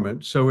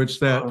performance. So it's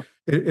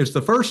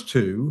the first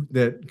 2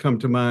 that come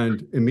to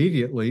mind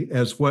immediately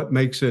as what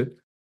makes it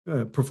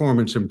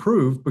performance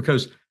improve,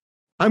 because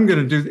I'm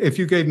going to do, if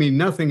you gave me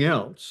nothing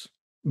else,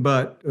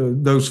 but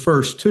those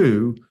first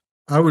two,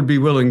 I would be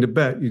willing to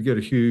bet you'd get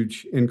a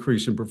huge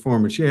increase in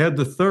performance. You had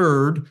the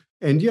third,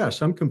 and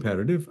yes, I'm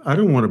competitive. I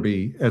don't want to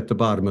be at the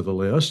bottom of the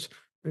list.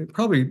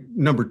 Probably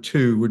number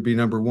two would be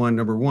number one,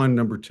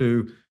 number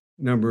two,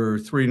 number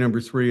three,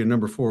 and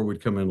number four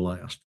would come in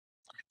last.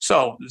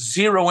 So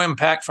 0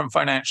 impact from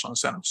financial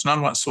incentives,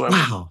 none whatsoever.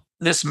 Wow.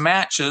 This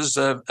matches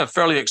a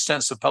fairly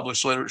extensive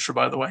published literature,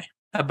 by the way,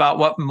 about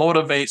what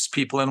motivates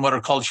people in what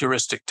are called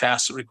heuristic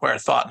tasks that require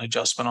thought and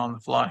adjustment on the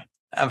fly.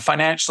 And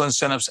financial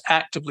incentives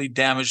actively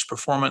damage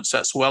performance.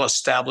 That's well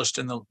established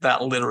in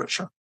that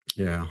literature.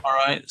 Yeah. All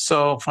right.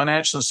 So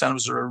financial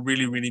incentives are a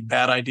really, really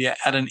bad idea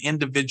at an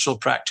individual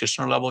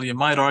practitioner level. You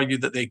might argue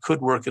that they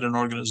could work at an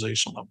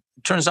organizational level.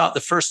 It turns out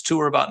the first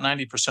two are about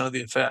 90% of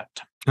the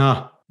effect.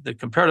 The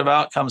comparative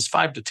outcomes,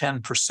 5 to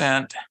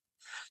 10%.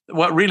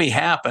 What really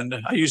happened,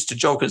 I used to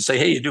joke and say,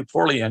 hey, you do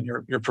poorly on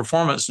your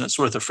performance and it's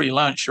worth a free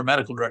lunch. Your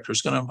medical director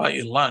is going to invite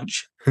you to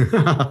lunch.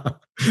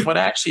 What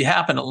actually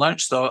happened at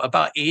lunch, though,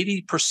 about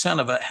 80%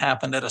 of it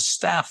happened at a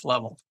staff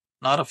level,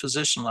 not a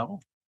physician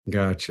level.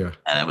 Gotcha.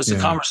 And it was a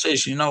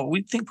conversation,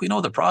 we think we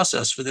know the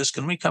process for this.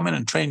 Can we come in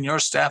and train your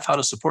staff how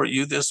to support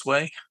you this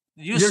way?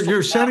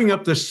 You're setting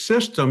up the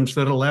systems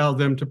that allow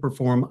them to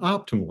perform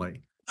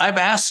optimally. I've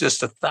asked this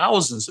to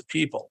thousands of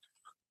people.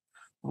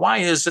 Why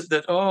is it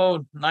that,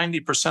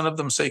 90% of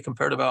them say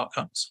comparative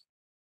outcomes,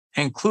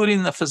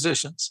 including the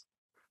physicians?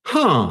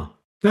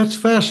 That's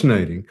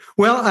fascinating.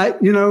 Well,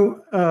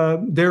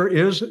 there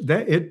is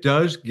that it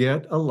does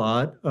get a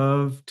lot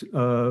of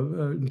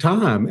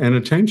time and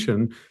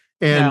attention.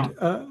 And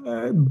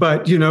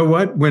but you know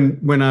what?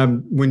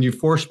 When you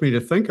force me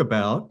to think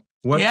about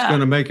what's going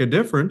to make a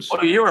difference.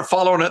 Well, you were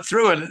following it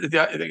through, and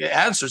the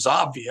answer's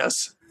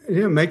obvious.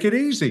 Yeah, make it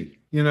easy.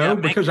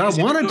 Because I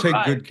want to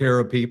take good care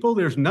of people.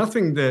 There's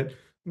nothing that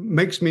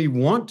makes me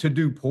want to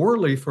do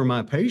poorly for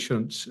my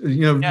patients.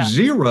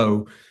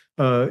 Zero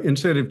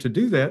incentive to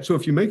do that. So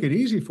if you make it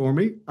easy for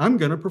me, I'm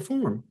going to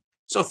perform.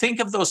 So think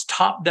of those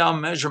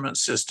top-down measurement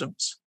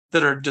systems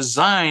that are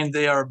designed,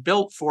 they are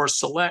built for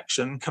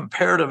selection,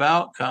 comparative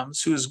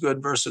outcomes, who's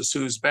good versus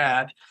who's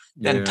bad,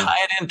 then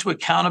tie it into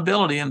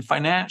accountability and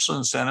financial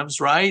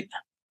incentives, right?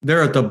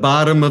 They're at the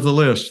bottom of the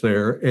list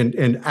there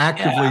and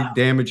actively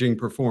damaging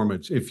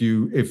performance if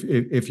you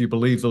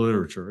believe the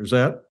literature. Is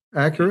that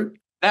accurate?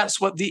 That's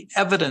what the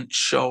evidence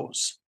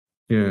shows.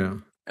 Yeah.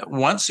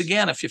 Once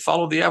again, if you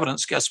follow the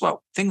evidence, guess what?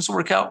 Things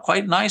work out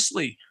quite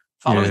nicely.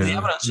 Following the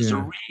evidence is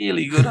a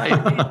really good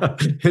idea.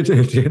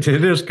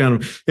 It is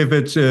kind of,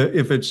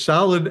 if it's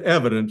solid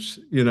evidence,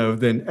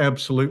 then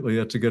absolutely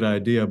that's a good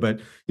idea. But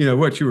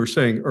what you were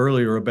saying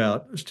earlier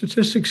about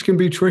statistics can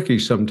be tricky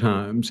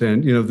sometimes,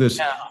 and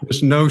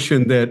this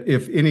notion that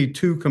if any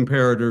two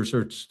comparators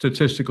are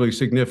statistically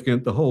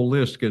significant, the whole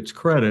list gets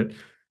credit.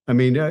 I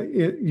mean,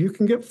 you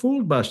can get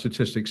fooled by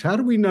statistics. How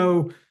do we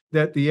know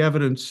that the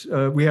evidence,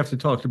 we have to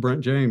talk to Brent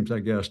James, I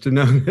guess, to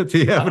know that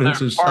the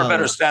evidence is solid. There are far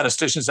better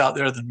statisticians out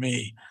there than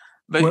me,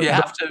 but you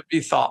have to be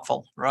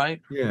thoughtful, right?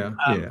 Yeah,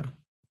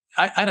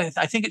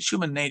 I think it's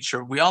human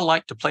nature. We all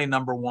like to play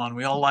number one.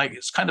 We all like,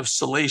 it's kind of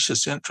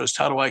salacious interest.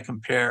 How do I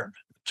compare?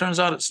 It turns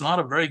out it's not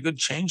a very good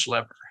change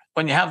lever.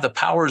 When you have the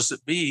powers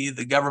that be,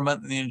 the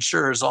government and the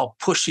insurers all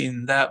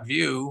pushing that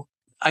view,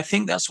 I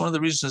think that's one of the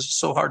reasons it's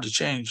so hard to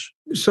change.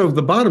 So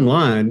the bottom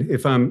line,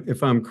 if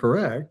I'm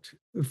correct,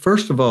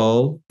 first of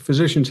all,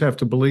 physicians have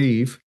to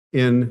believe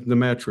in the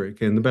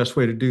metric, and the best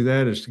way to do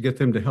that is to get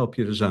them to help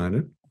you design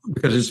it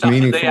because it's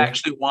meaningful. They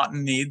actually want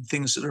and need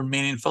things that are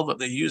meaningful that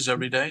they use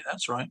every day.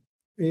 That's right.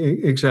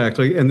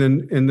 Exactly, and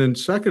then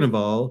second of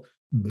all,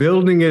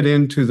 building it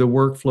into the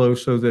workflow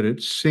so that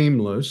it's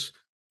seamless,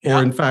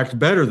 or in fact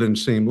better than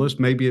seamless.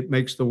 Maybe it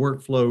makes the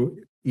workflow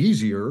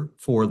easier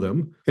for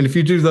them. And if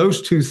you do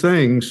those two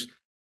things,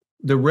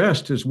 the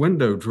rest is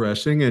window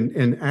dressing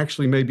and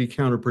actually may be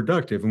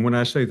counterproductive. And when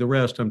I say the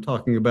rest, I'm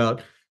talking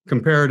about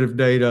comparative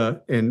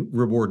data and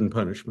reward and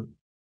punishment.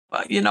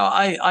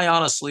 I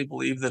honestly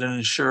believe that an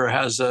insurer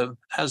has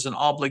an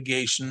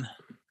obligation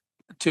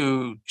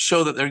to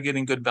show that they're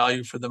getting good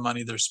value for the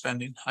money they're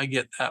spending. I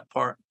get that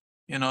part.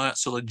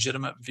 That's a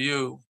legitimate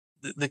view.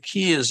 The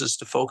key is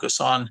to focus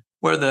on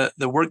where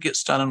the work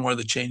gets done and where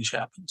the change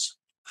happens.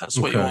 That's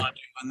what you want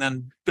to do. And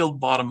then build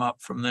bottom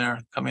up from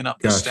there, coming up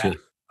the stack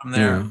from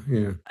there.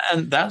 Yeah.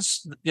 And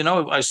that's,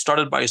 I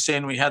started by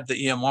saying we had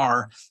the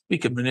EMR. We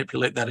could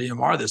manipulate that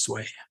EMR this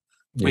way.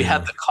 We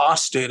had the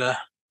cost data,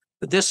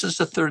 but this is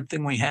the third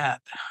thing we had.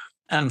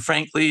 And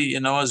frankly,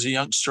 as a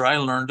youngster, I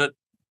learned it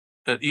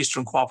at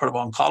Eastern Cooperative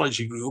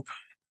Oncology Group.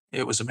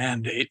 It was a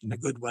mandate and a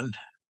good one.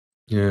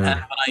 Yeah.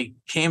 And when I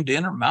came to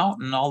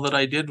Intermountain, all that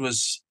I did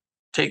was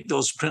take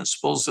those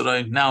principles that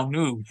I now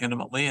knew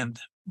intimately and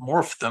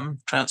morph them,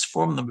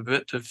 transform them a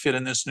bit to fit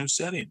in this new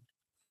setting.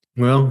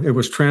 Well, it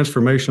was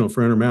transformational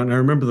for Intermountain. I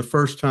remember the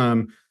first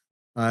time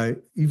I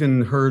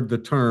even heard the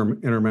term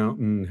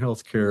Intermountain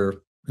Healthcare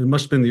It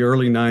must have been the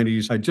early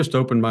 90s. I just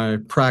opened my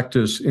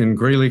practice in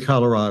Greeley,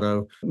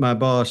 Colorado. My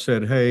boss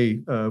said,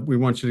 hey, we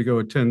want you to go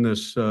attend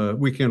this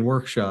weekend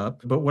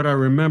workshop. But what I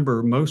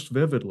remember most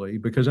vividly,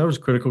 because I was a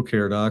critical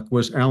care doc,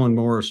 was Alan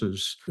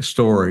Morris's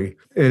story.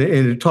 And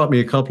it taught me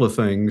a couple of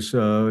things.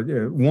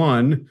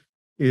 One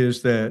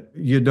is that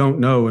you don't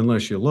know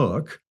unless you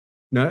look.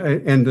 Now,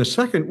 and the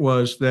second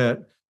was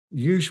that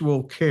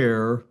usual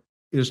care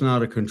is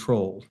not a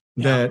control.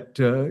 Yeah. That,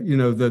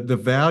 the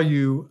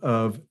value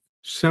of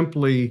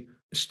simply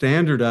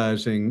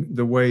standardizing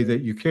the way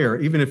that you care,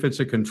 even if it's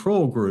a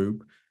control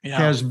group, Yeah.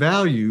 has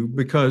value,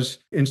 because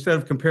instead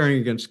of comparing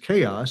against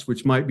chaos,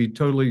 which might be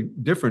totally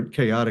different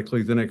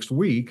chaotically the next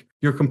week,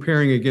 you're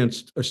comparing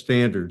against a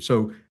standard.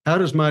 So how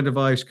does my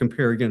device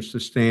compare against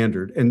a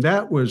standard? And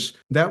that was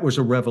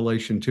a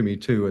revelation to me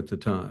too at the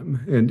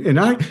time. And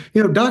I,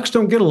 docs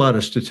don't get a lot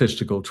of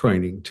statistical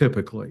training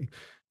typically.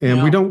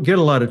 And we don't get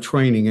a lot of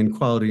training in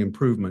quality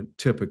improvement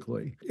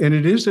typically. And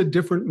it is a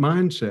different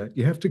mindset.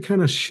 You have to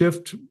kind of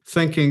shift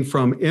thinking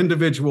from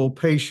individual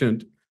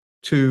patient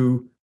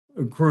to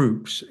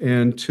groups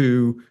and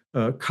to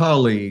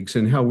colleagues,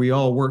 and how we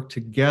all work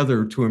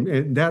together to,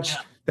 and that's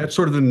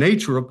sort of the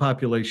nature of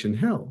population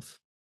health.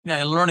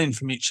 Yeah, learning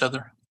from each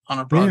other on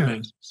a broad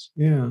basis.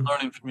 Yeah.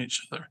 Learning from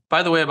each other.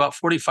 By the way, about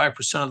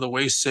 45% of the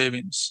waste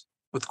savings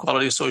with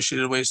quality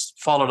associated waste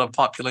fall at a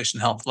population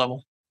health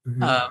level.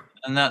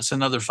 And that's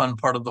another fun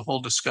part of the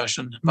whole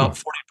discussion. About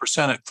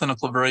 40% at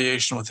clinical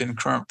variation within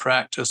current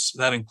practice.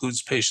 That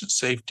includes patient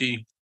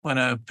safety. When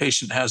a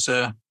patient has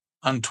a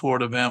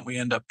untoward event, we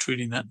end up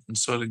treating it. And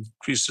so it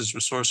increases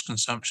resource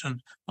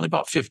consumption. Only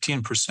about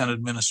 15%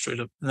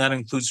 administrative. And that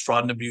includes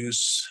fraud and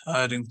abuse.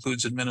 It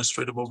includes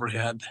administrative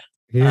overhead.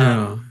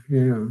 So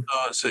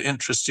it's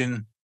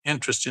an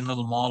interesting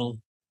little model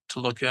to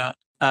look at.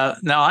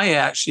 Now, I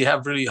actually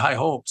have really high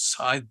hopes.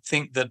 I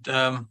think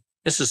that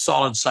this is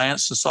solid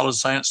science, and solid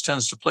science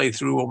tends to play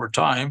through over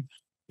time.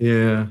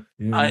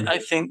 I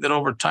think that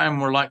over time,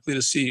 we're likely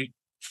to see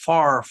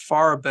far,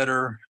 far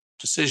better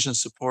decision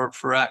support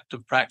for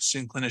active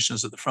practicing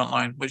clinicians at the front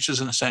line, which is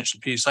an essential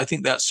piece. I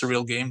think that's the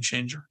real game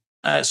changer.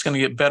 It's going to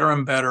get better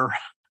and better.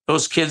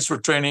 Those kids we're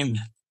training,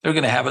 they're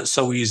going to have it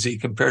so easy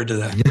compared to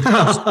that.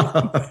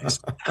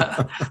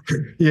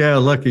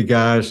 Lucky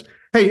guys.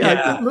 Hey,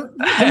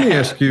 let me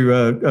ask you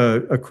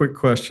a quick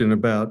question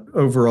about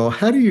overall.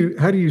 How do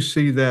you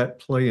see that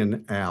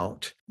playing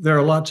out? There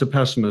are lots of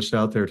pessimists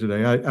out there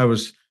today. I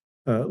was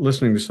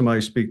listening to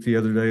somebody speak the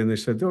other day, and they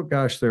said, "Oh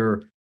gosh, there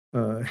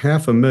are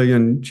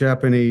 500,000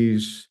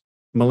 Japanese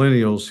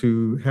millennials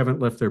who haven't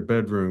left their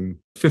bedroom.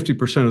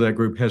 50% of that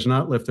group has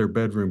not left their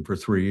bedroom for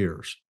 3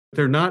 years.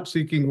 They're not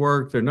seeking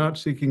work. They're not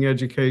seeking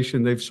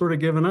education. They've sort of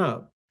given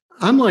up."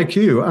 I'm like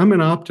you. I'm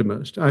an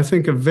optimist. I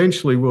think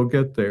eventually we'll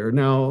get there.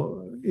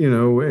 Now,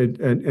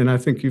 and I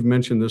think you've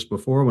mentioned this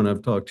before when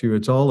I've talked to you.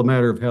 It's all a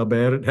matter of how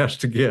bad it has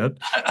to get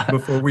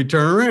before we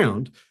turn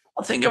around.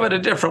 I'll think of it a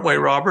different way,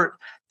 Robert.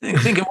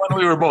 Think of when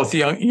we were both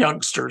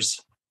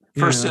youngsters,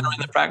 first entering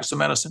the practice of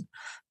medicine.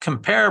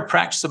 Compare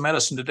practice of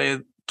medicine today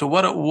to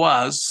what it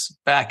was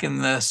back in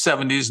the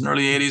 70s and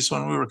early 80s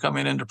when we were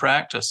coming into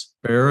practice.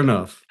 Fair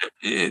enough.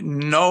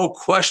 No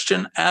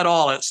question at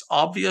all. It's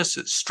obvious.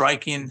 It's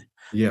striking.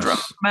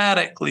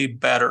 Dramatically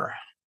better.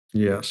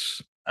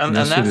 Yes. And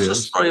that's the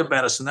story of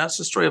medicine. That's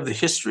the story of the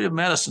history of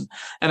medicine.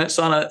 And it's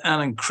on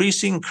an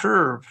increasing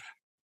curve,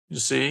 you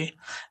see.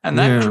 And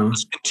that curve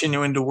is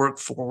continuing to work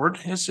forward.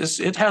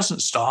 It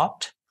hasn't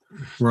stopped.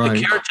 Right.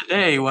 The care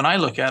today, when I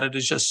look at it,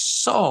 is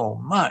just so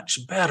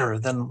much better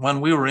than when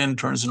we were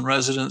interns and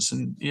residents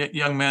and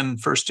young men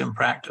first in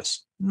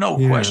practice. No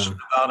question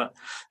about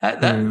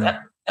it.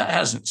 That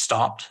hasn't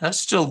stopped. That's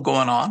still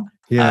going on.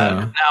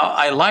 Now,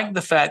 I like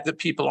the fact that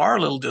people are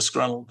a little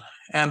disgruntled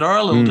and are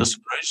a little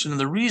discouraged. And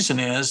the reason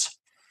is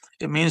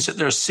it means that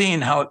they're seeing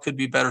how it could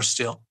be better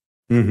still.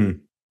 Mm-hmm.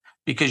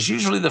 Because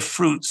usually the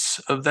fruits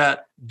of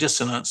that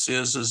dissonance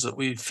is that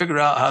we figure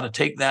out how to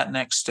take that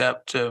next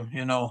step to,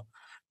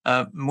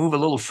 move a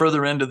little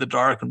further into the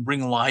dark and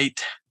bring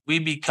light. We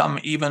become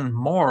even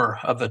more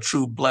of a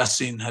true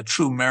blessing, a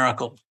true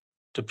miracle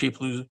to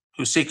people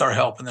who seek our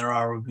help in their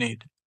hour of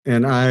need.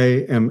 And I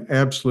am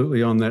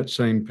absolutely on that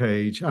same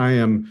page.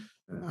 I'm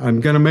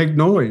going to make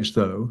noise,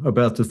 though,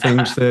 about the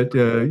things that,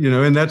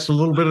 and that's a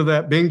little bit of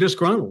that being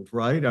disgruntled,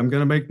 right? I'm going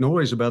to make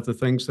noise about the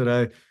things that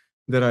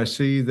I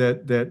see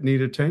that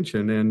need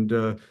attention. And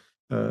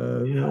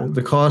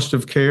the cost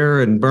of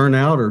care and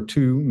burnout are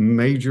two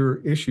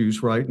major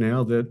issues right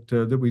now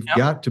that we've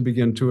got to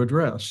begin to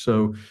address.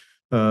 So,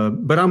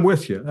 but I'm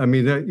with you. I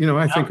mean,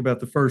 I think about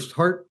the first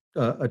heart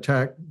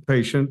attack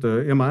patient,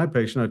 the MI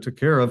patient I took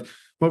care of.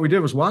 What we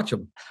did was watch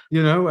them,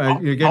 you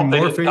gave them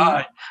morphine.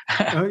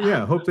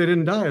 Hope they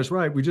didn't die is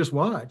right. We just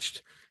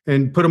watched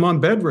and put them on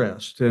bed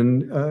rest.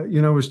 And,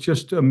 it was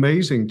just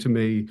amazing to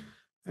me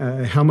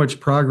how much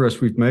progress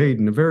we've made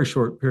in a very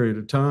short period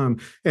of time,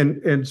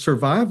 and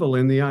survival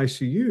in the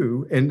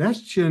ICU, and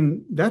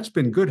that's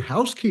been good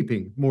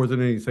housekeeping more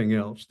than anything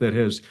else that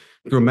has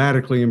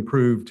dramatically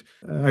improved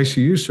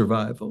ICU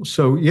survival.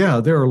 So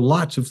yeah, there are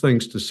lots of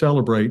things to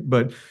celebrate,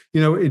 but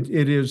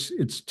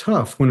it's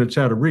tough when it's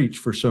out of reach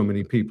for so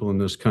many people in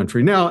this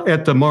country. Now,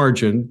 at the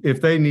margin,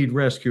 if they need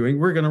rescuing,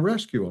 we're going to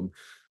rescue them.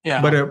 Yeah.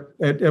 But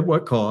at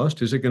what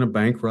cost? Is it going to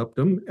bankrupt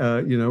them?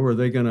 Are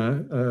they going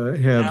to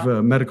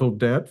have medical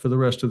debt for the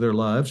rest of their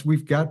lives?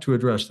 We've got to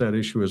address that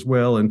issue as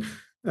well. And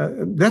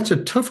that's a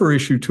tougher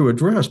issue to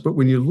address. But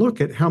when you look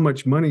at how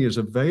much money is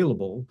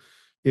available,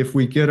 if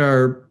we get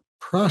our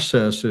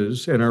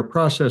processes and our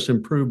process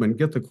improvement,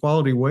 get the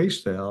quality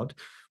waste out,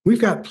 we've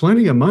got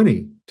plenty of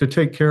money to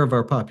take care of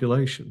our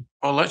population.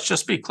 Well, let's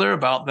just be clear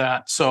about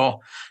that.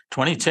 So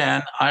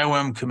 2010,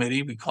 IOM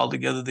committee, we called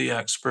together the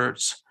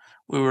experts.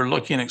 We were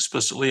looking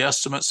explicitly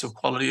estimates of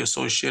quality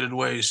associated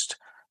waste.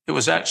 It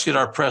was actually at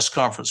our press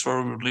conference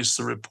where we released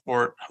the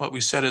report. What we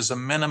said is a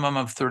minimum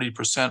of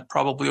 30%,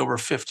 probably over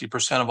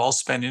 50% of all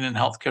spending in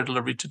healthcare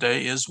delivery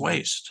today is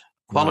waste,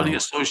 quality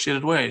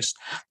associated waste.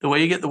 The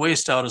way you get the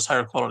waste out is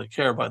higher quality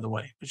care, by the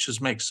way, which just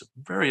makes it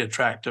very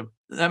attractive.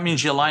 That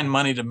means you align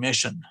money to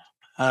mission.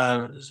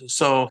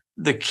 So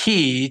the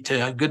key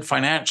to good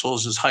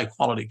financials is high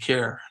quality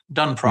care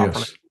done properly.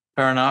 Yes.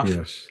 Fair enough?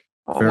 Yes.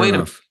 Wait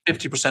a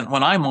 50%.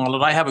 When I model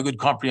it, I have a good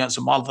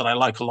comprehensive model that I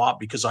like a lot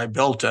because I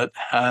built it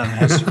and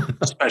has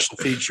special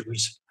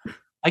features.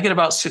 I get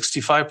about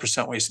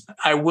 65% waste.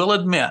 I will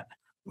admit,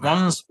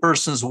 one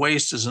person's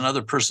waste is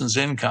another person's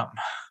income.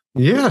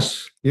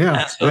 Yes.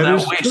 Yeah. And so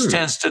that waste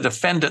tends to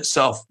defend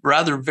itself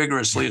rather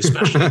vigorously,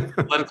 especially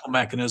political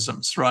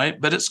mechanisms, right?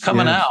 But it's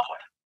coming out.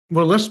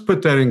 Well, let's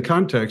put that in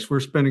context. We're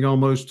spending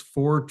almost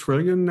 $4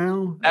 trillion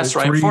now. That's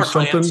right, $4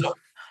 trillion. So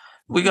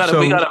we got a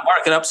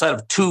market upside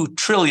of $2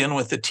 trillion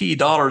with the T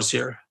dollars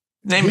here.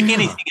 Name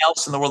anything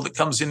else in the world that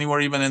comes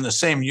anywhere even in the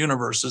same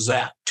universe as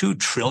that. $2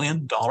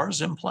 trillion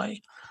in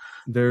play.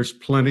 There's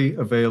plenty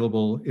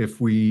available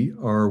if we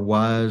are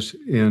wise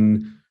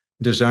in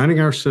designing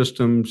our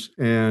systems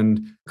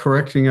and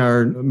correcting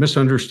our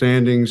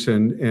misunderstandings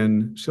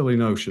and silly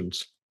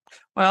notions.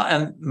 Well,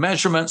 and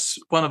measurement's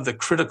one of the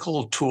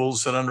critical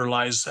tools that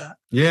underlies that.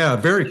 Yeah,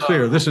 very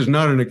clear. This is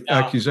not an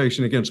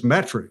accusation against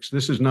metrics.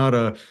 This is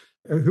not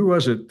who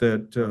was it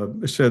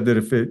that said that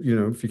if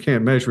you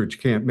can't measure it, you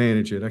can't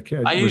manage it?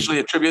 I usually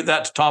attribute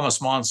that to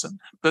Thomas Monson,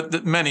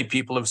 but many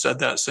people have said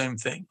that same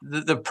thing.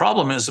 The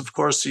problem is, of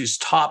course, these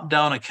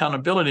top-down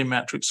accountability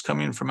metrics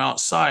coming from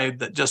outside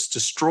that just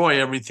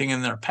destroy everything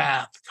in their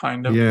path,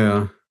 kind of.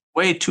 Yeah.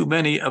 Way too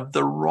many of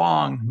the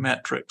wrong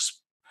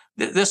metrics.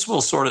 This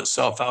will sort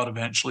itself out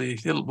eventually.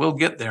 We'll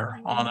get there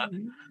on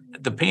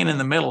it. The pain in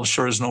the middle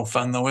sure is no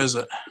fun, though, is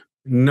it?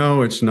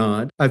 No, it's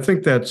not. I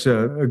think that's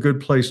a good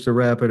place to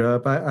wrap it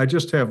up. I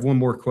just have one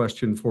more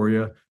question for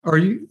you. Are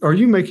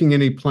you making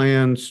any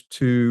plans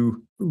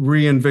to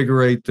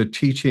reinvigorate the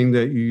teaching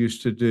that you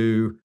used to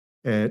do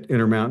at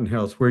Intermountain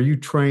Health, where you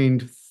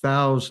trained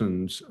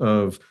thousands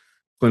of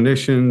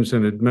clinicians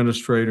and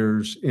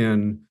administrators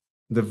in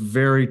the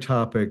very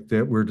topic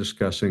that we're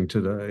discussing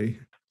today?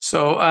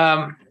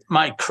 So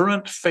my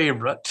current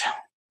favorite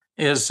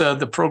is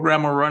the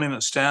program we're running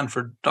at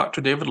Stanford. Dr.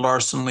 David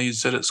Larson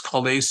leads it. It's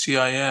called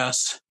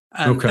ACIS.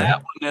 And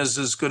that one is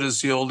as good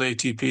as the old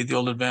ATP, the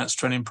old Advanced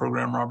Training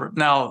Program, Robert.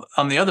 Now,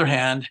 on the other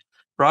hand,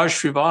 Dr. Raj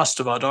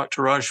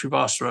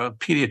Srivastava, a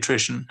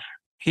pediatrician,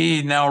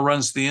 he now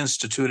runs the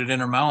institute at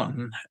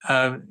Intermountain.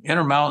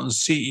 Intermountain's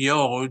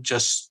CEO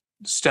just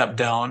stepped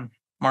down,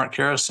 Mark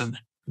Harrison.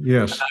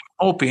 Yes. And I'm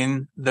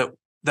hoping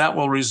that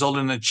will result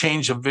in a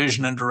change of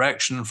vision and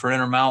direction for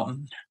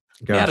Intermountain.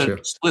 Gotcha. He had an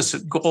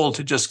explicit goal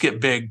to just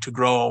get big, to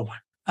grow,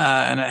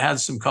 and it had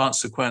some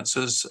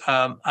consequences.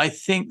 I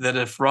think that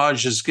if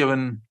Raj is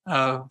given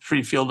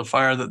free field of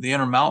fire, that the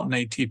Intermountain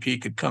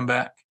ATP could come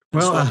back.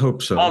 Well, so I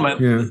hope so.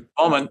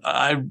 Moment,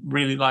 I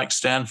really like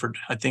Stanford.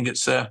 I think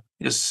it's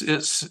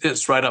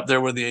right up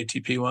there where the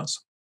ATP was.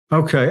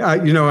 Okay.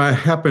 I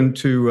happen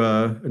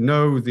to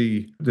know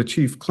the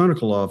chief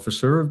clinical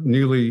officer,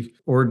 newly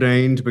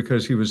ordained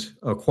because he was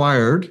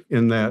acquired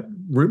in that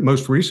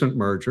most recent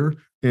merger.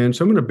 And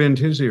so I'm going to bend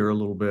his ear a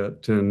little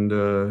bit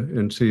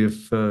and see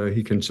if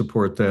he can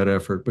support that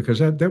effort, because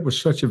that was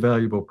such a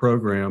valuable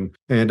program.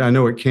 And I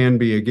know it can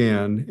be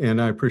again.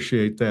 And I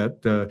appreciate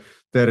that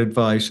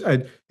advice.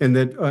 I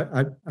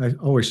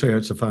always say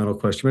it's the final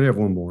question, but I have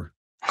one more.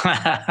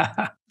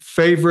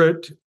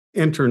 Favorite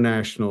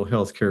international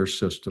healthcare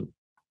system,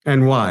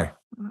 and why?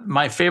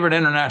 My favorite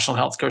international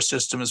healthcare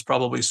system is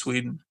probably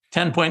Sweden.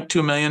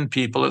 10.2 million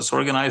people. It's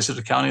organized at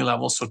a county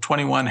level, so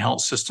 21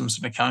 health systems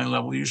at a county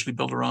level, usually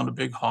built around a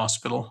big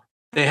hospital.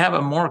 They have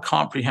a more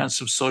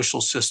comprehensive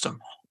social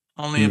system.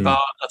 Only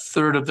about a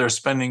third of their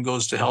spending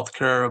goes to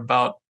healthcare.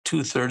 About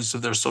 2/3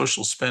 of their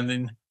social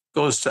spending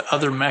goes to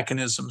other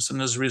mechanisms.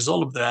 And as a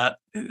result of that,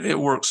 it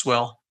works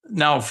well.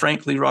 Now,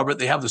 frankly, Robert,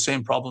 they have the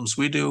same problems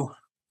we do.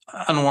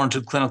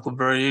 unwarranted clinical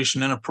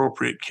variation,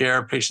 inappropriate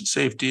care, patient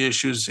safety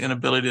issues,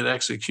 inability to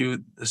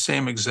execute, the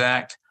same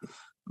exact,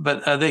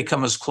 but they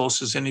come as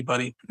close as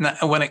anybody. Now,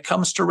 when it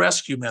comes to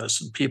rescue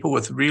medicine, people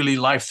with really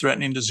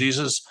life-threatening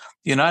diseases,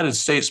 the United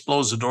States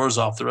blows the doors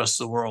off the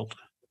rest of the world.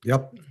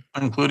 Yep.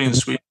 Including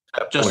Sweden,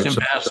 just in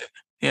So- passing.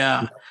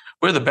 Yeah.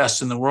 We're the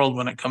best in the world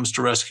when it comes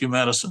to rescue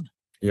medicine.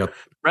 Yep.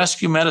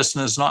 Rescue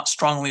medicine is not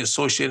strongly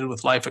associated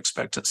with life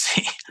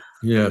expectancy.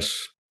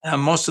 Yes.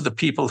 Most of the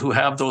people who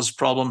have those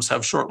problems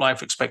have short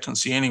life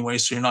expectancy anyway,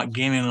 so you're not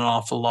gaining an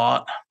awful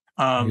lot.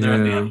 They're at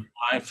the end of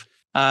life.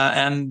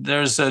 And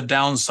there's a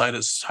downside.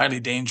 It's highly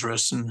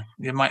dangerous, and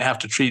you might have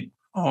to treat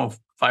 5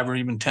 or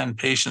even 10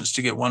 patients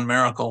to get one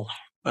miracle.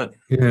 But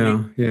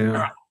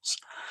miracles.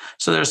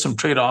 So there's some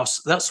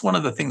trade-offs. That's one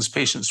of the things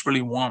patients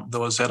really want,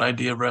 though, is that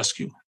idea of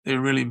rescue. They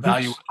really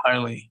value it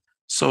highly.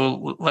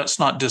 So let's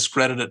not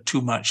discredit it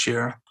too much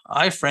here.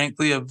 I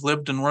frankly have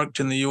lived and worked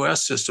in the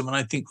US system, and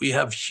I think we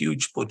have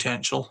huge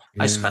potential.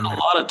 I spent a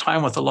lot of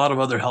time with a lot of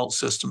other health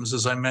systems,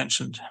 as I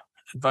mentioned,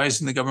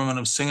 advising the government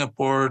of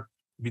Singapore,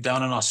 be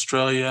down in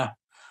Australia,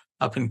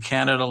 up in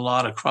Canada a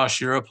lot, across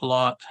Europe a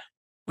lot.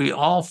 We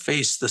all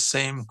face the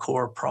same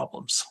core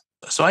problems.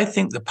 So I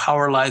think the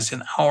power lies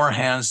in our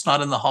hands,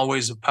 not in the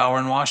hallways of power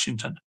in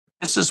Washington.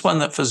 This is one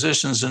that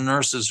physicians and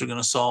nurses are going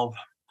to solve.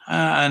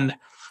 And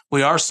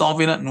we are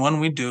solving it. And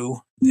when we do,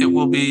 it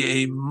will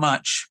be a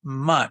much,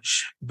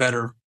 much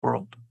better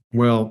world.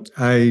 Well,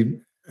 I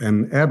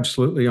am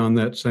absolutely on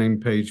that same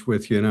page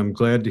with you, and I'm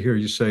glad to hear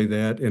you say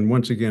that. And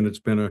once again, it's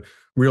been a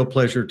real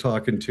pleasure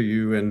talking to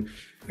you. And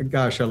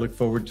gosh, I look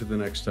forward to the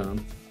next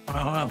time.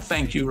 Well,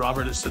 thank you,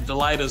 Robert. It's a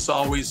delight as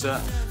always.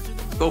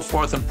 Go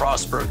forth and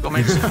prosper. Go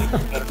make something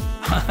better.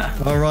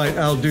 All right,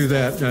 I'll do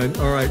that.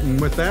 All right,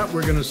 and with that,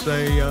 we're going to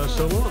say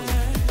so long.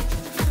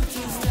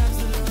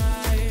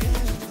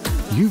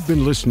 You've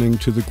been listening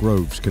to The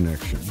Groves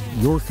Connection,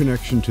 your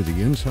connection to the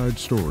inside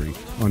story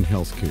on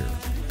healthcare,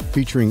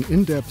 featuring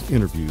in-depth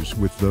interviews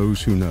with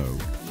those who know.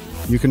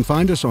 You can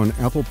find us on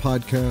Apple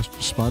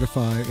Podcasts,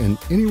 Spotify, and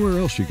anywhere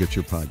else you get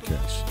your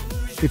podcasts.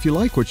 If you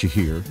like what you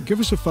hear, give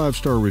us a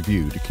 5-star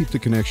review to keep the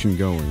connection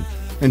going,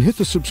 and hit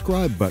the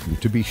subscribe button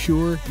to be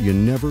sure you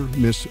never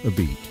miss a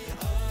beat.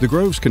 The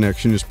Groves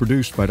Connection is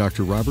produced by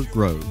Dr. Robert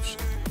Groves.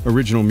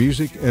 Original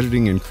music,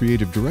 editing, and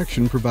creative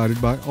direction provided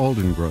by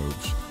Alden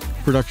Groves.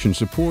 Production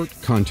support,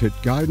 content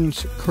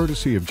guidance,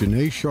 courtesy of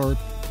Janae Sharp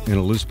and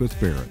Elizabeth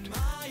Barrett.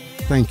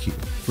 Thank you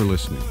for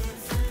listening.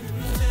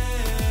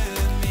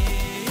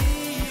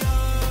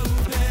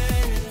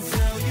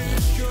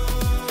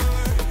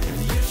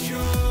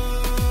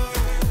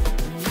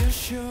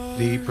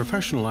 The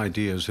professional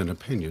ideas and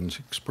opinions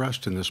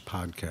expressed in this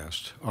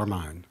podcast are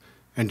mine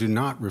and do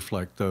not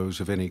reflect those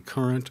of any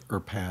current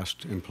or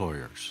past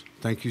employers.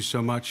 Thank you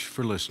so much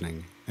for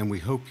listening, and we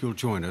hope you'll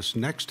join us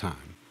next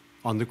time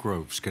on The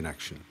Groves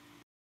Connection.